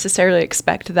necessarily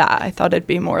expect that. I thought it'd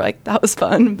be more like, that was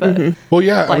fun, but well,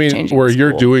 yeah, I mean, where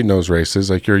you're doing those races,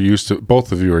 like, you're used to,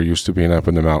 both of you are used to being up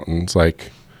in the mountains.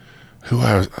 Like,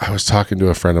 I was talking to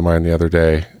a friend of mine the other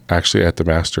day, actually at the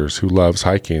Masters, who loves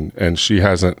hiking, and she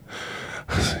hasn't,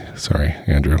 sorry,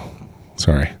 Andrew,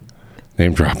 sorry,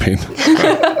 name dropping.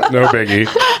 No biggie.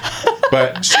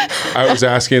 But I was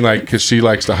asking, like, because she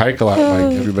likes to hike a lot.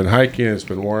 Like, have you been hiking? It's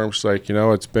been warm. She's like,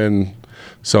 it's been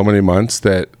so many months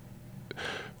that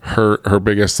her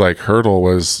biggest, like, hurdle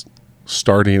was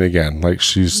starting again. Like,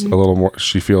 she's a little more,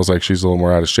 she feels like she's a little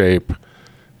more out of shape.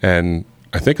 And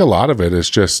I think a lot of it is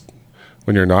just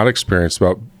when you're not experienced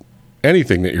about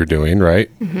anything that you're doing, right?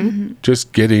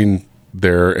 Just getting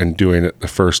there and doing it the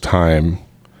first time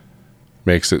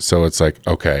makes it so it's like,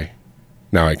 okay,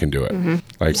 now I can do it.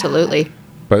 Like, absolutely.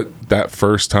 But that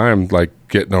first time, like,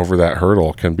 getting over that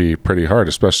hurdle can be pretty hard,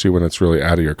 especially when it's really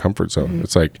out of your comfort zone.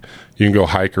 It's like, you can go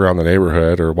hike around the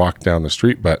neighborhood or walk down the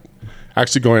street, but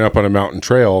actually going up on a mountain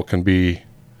trail can be,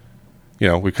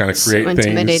 we kind of create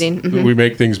things. We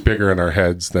make things bigger in our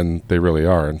heads than they really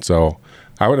are. And so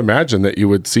I would imagine that you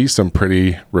would see some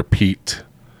pretty repeat,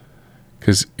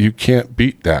 because you can't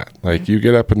beat that. Like, you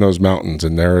get up in those mountains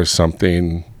and there is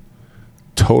something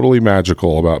totally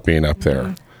magical about being up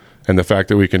there. And the fact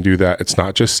that we can do that, it's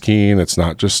not just skiing, it's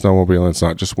not just snowmobiling, it's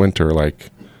not just winter. Like,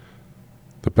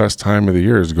 the best time of the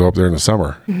year is to go up there in the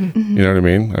summer. You know what I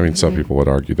mean? I mean, some people would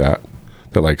argue that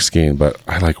like skiing, but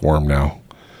I like warm now.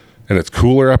 And it's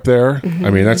cooler up there. I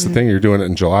mean, that's the thing. You're doing it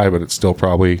in July, but it's still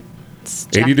probably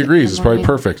 80 degrees. It's probably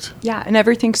perfect. Yeah, and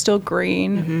everything's still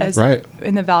green. As Right.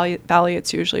 In the valley,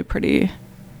 it's usually pretty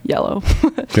yellow.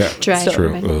 Yeah, Dry. it's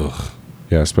true. Ugh.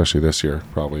 Yeah, especially this year,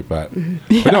 probably. But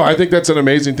no, I think that's an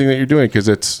amazing thing that you're doing, because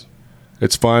it's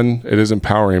fun, it is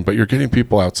empowering, but you're getting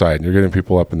people outside and you're getting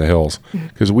people up in the hills,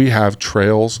 because we have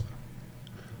trails.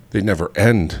 They never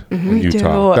end in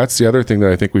Utah. That's the other thing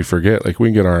that I think we forget. Like, we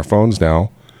can get on our phones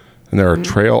now, and there are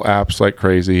trail apps like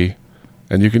crazy,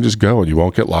 and you can just go and you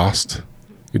won't get lost.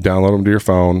 You download them to your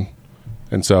phone.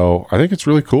 And so I think it's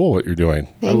really cool what you're doing.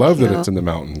 I love that it's in the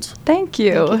mountains. Thank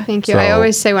you. Thank you. So- I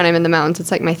always say when I'm in the mountains,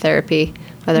 it's like my therapy.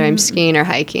 Whether I'm skiing or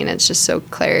hiking, it's just so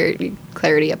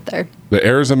clarity up there. The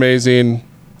air is amazing.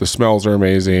 The smells are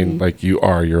amazing. Like,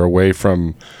 you're away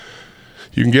from,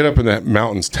 you can get up in the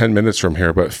mountains 10 minutes from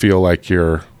here, but feel like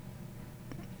you're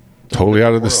totally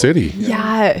out of the city.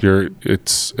 Yeah.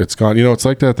 It's gone. You know, it's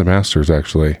like that at the Masters,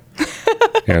 actually,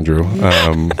 Andrew.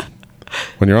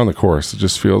 When you're on the course, it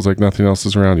just feels like nothing else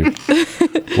is around you.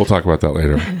 We'll talk about that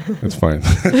later. It's fine.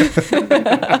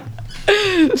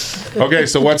 Okay,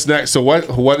 so what's next? So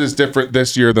what is different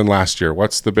this year than last year?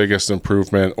 What's the biggest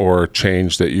improvement or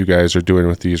change that you guys are doing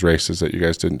with these races that you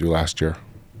guys didn't do last year?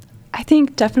 I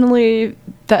think definitely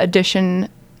the addition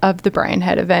of the Brian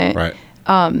Head event. Right.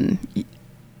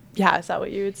 Yeah, is that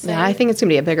what you would say? Yeah, I think it's going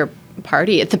to be a bigger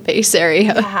party at the base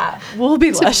area. Yeah, we'll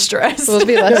be less stressed. We'll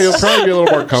be Yeah, less you'll probably be a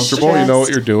little more comfortable. You know what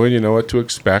you're doing. You know what to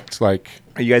expect. Like,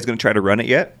 Are you guys going to try to run it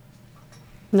yet?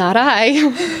 Not I.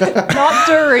 Not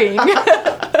during.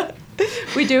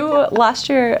 We do. Last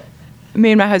year,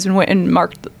 me and my husband went and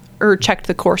checked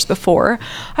the course before.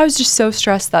 I was just so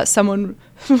stressed that someone,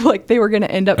 like, they were going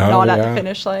to end up not at the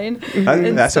finish line.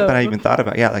 That's something I even thought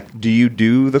about. Yeah, like, do you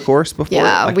do the course before?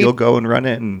 Yeah, like, you'll go and run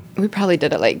it, and We probably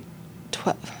did it like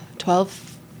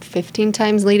 12, 15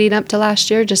 times leading up to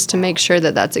last year, just to make sure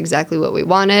that that's exactly what we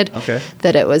wanted. Okay.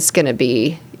 That it was going to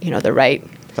be, the right.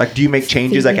 like, do you make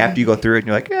changes like after you go through it, and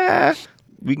you're like,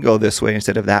 we can go this way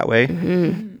instead of that way?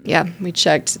 Yeah, we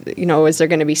checked, is there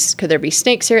going to be, could there be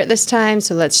snakes here at this time?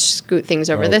 So let's scoot things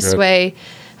over this good. way.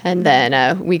 And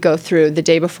then we go through the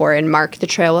day before and mark the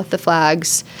trail with the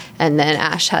flags. And then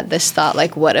Ash had this thought,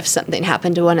 like, what if something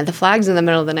happened to one of the flags in the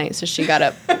middle of the night? So she got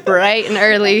up bright and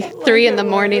early, 3 a.m. the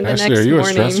Ashley, next are you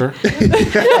morning. a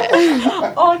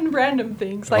stressor? On random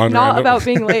things, like On not random- about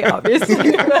being late, obviously,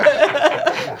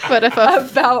 But if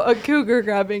about a cougar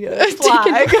grabbing a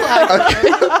flag.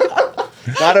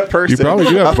 Not a person. You probably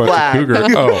do have a bunch flag. of cougar.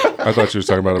 Oh, I thought you were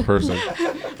talking about a person.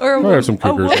 Or I have some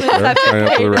cougars up there signing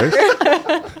up for the race.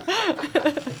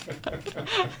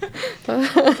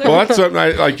 Well, that's something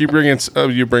like you bring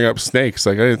up snakes.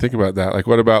 Like, I didn't think about that. Like,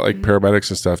 what about like paramedics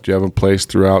and stuff? Do you have them placed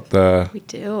throughout we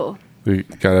do. you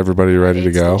got everybody ready to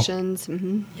Aid go? stations.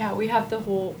 Yeah, we have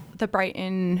the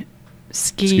Brighton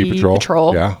ski patrol?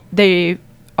 patrol. Yeah. They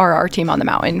are our team on the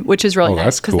mountain, which is really Oh, nice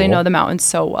that's because they cool. know the mountains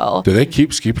so well. Do they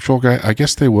keep ski patrol guy? I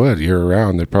guess they would year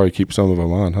round. They'd probably keep some of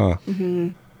them on, huh?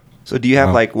 So do you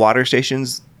have like water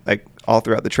stations like all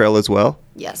throughout the trail as well?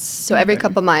 Yes. So every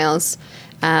couple miles,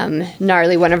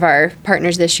 Gnarly, one of our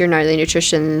partners this year, Gnarly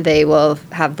Nutrition, they will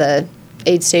have the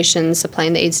aid stations,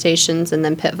 supplying the aid stations, and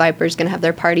then Pit Viper's going to have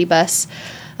their party bus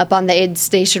up on the aid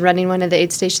station, running one of the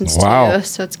aid stations Wow. too.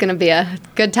 So it's going to be a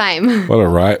good time. What a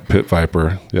riot, Pit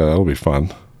Viper. Yeah, that'll be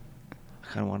fun. I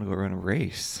kind of want to go run a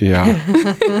race. Yeah.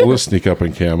 We'll just sneak up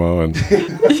in camo and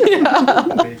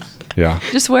yeah.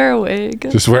 Just wear a wig.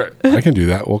 Just wear. I can do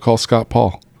that. We'll call Scott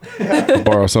Paul.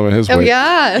 Borrow some of his Oh weight.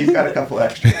 yeah, He's got a couple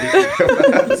extra.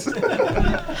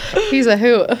 he's a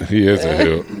hoot. He is a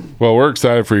hoot. Well, we're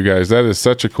excited for you guys. That is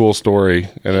such a cool story.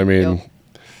 And I mean, you.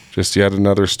 just yet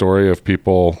another story of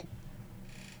people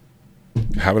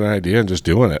having an idea and just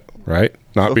doing it, right?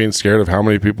 Not being scared of how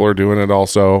many people are doing it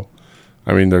also.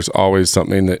 I mean, there's always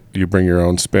something that you bring your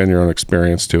own spin, your own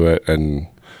experience to it. And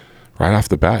right off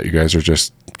the bat, you guys are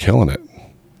just killing it.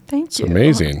 Thank It's you.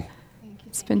 amazing.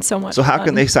 It's been so much So how fun.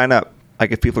 can they sign up?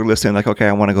 Like, if people are listening, like, okay,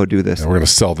 I want to go do this. And we're going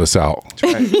to sell this out.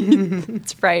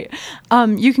 That's right.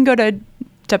 You can go to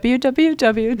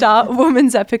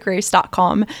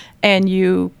www.womensepicrace.com and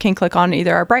you can click on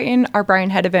either our Brian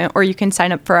Head event, or you can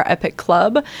sign up for our Epic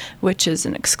Club, which is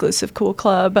an exclusive cool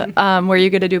club where you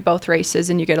get to do both races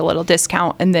and you get a little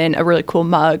discount and then a really cool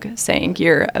mug saying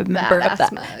you're a member of Badass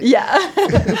that. mug. Yeah.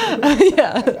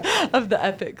 Yeah. Of the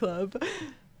Epic Club.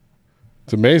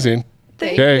 It's amazing.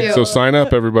 Okay, so sign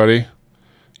up, everybody.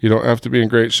 You don't have to be in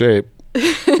great shape.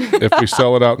 If we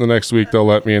sell it out in the next week, they'll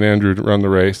let me and Andrew run the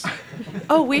race.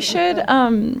 Oh, we should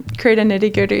create a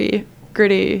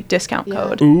nitty-gritty discount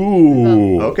code.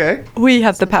 Ooh. Okay. We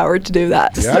have the power to do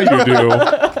that. Yeah, you do.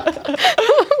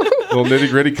 Little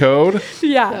nitty-gritty code.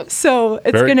 Yeah, so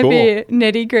it's Very going to cool. be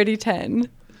nitty-gritty 10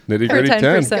 Nitty-gritty for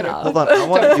 10. 10% off. Hold on. I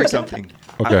want to do something.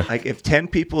 Okay. Like if 10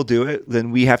 people do it,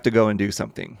 then we have to go and do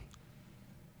something.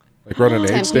 Like run an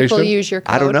 10 aid station? people use your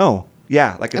code. I don't know.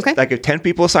 Yeah. Like if, Okay. like if 10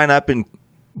 people sign up and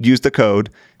use the code,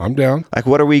 I'm down. like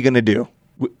what are we going to do?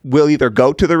 We'll either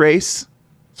go to the race.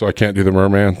 So I can't do the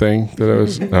merman thing that I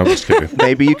was... No, I'm just kidding.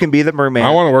 Maybe you can be the merman.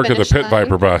 I want to work at the Finish Pit line.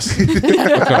 Viper bus.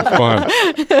 That sounds fun.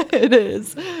 It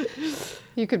is.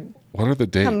 You could What are the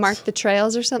dates? come mark the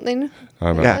trails or something.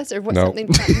 I'm out. Yeah. Or what's Nope.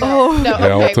 something? No,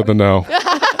 Hell okay. to the no.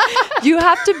 You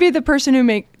have to be the person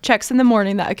who checks in the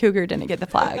morning that a cougar didn't get the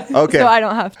flag. Okay. So I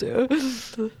don't have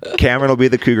to. Cameron will be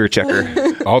the cougar checker.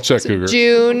 I'll check Cougar.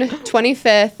 June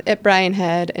 25th at Bryan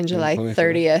Head and July 25th.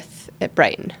 30th at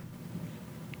Brighton.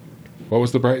 What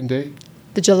was the Brighton date?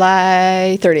 The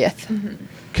July 30th.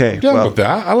 Okay. Done Well, with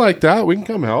that. I like that. We can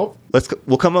come help.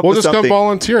 we'll come up We'll with just something. come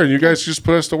volunteer, and you guys just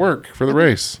put us to work for the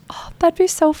race. That'd be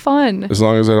so fun. As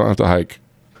long as I don't have to hike.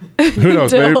 Who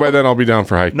knows? Maybe by then I'll be down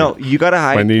for hiking. No, you got to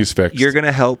hide. My knee's fixed. You're going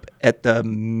to help at the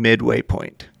midway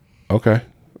point. Okay.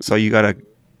 So you got to.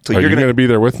 So Are you're you going to be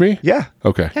there with me? Yeah.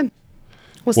 Okay. We'll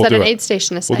We'll set do an it. aid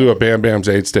station aside. We'll do a Bam Bam's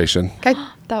aid station. Okay.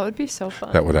 That would be so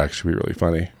fun. That would actually be really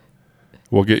funny.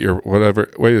 We'll get your whatever.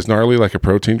 Wait, is gnarly like a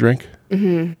protein drink?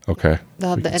 Mm-hmm. Okay. They'll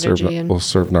have We the can serve energy and- We'll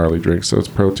serve gnarly drinks, so it's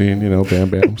protein. Bam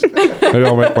Bams. Maybe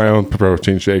I'll make my own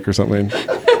protein shake or something.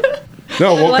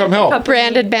 No, we'll come help.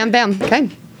 Branded Bam Bam. Okay.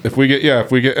 If we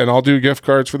get, and I'll do gift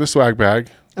cards for the swag bag.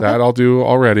 That I'll do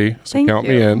already. So Thank count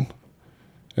me you. in.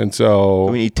 And so,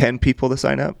 We need 10 people to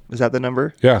sign up. Is that the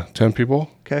number? yeah, 10 people.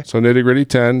 Okay. So nitty gritty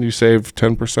 10, you save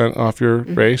 10% off your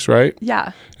race, right?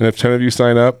 Yeah. And if 10 of you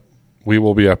sign up, we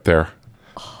will be up there.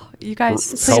 You guys,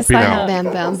 please Helping sign out. up. Bam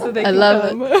Bam. So they I can love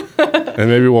come. it. And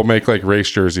maybe we'll make like race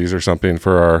jerseys or something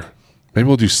maybe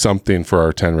we'll do something for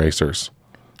our 10 racers.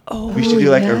 We should do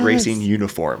like a yes. racing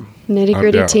uniform. Nitty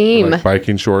gritty Yeah, team. like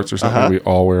biking shorts or something. We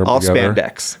all wear them All together.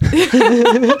 spandex.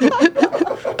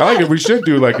 I like it. We should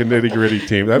do like a nitty gritty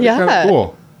team. That'd be kind Yeah. of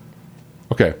cool.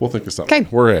 Okay, we'll think of something. 'Kay.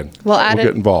 We're in. We'll add it.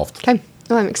 get involved. Okay.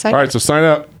 Oh, I'm excited. All right, so sign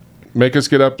up. Make us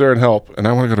get up there and help. And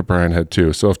I want to go to Bryan Head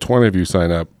too. So if 20 of you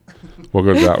sign up, we'll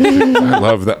go to that one. I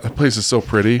love that. That place is so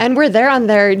pretty. And we're there on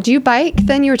there. Do you bike?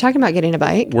 Then you were talking about getting a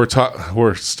bike.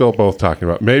 We're still both talking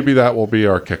about maybe that will be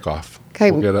our kickoff.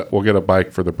 'Kay. We'll get a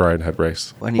bike for the Bryan Head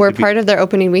race. When you We're could be- part of their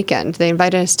opening weekend. They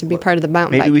invited us to be part of the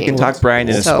mountain Maybe biking. we can talk Brian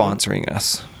into So- sponsoring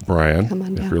us. Brian, Come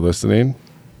on if down. you're listening,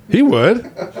 he would.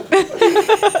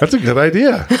 That's a good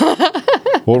idea.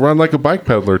 We'll run like a bike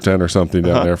peddler tent or something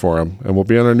down there for him, and we'll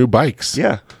be on our new bikes.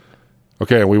 Yeah.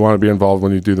 Okay, and we want to be involved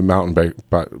when you do the mountain bike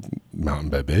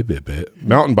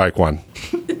one.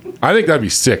 I think that'd be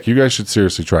sick. You guys should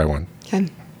seriously try one. Okay.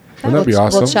 Wouldn't that be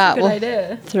awesome? We'll chat. Good We'll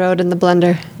idea. throw it in the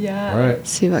blender. Yeah. All right.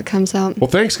 See what comes out. Well,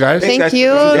 thanks, guys. Thank guys. you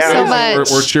Yeah. so We're- much.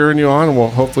 We're cheering you on,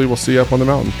 and hopefully we'll see you up on the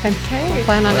mountain. Okay. We'll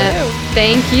plan on it.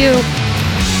 Thank you.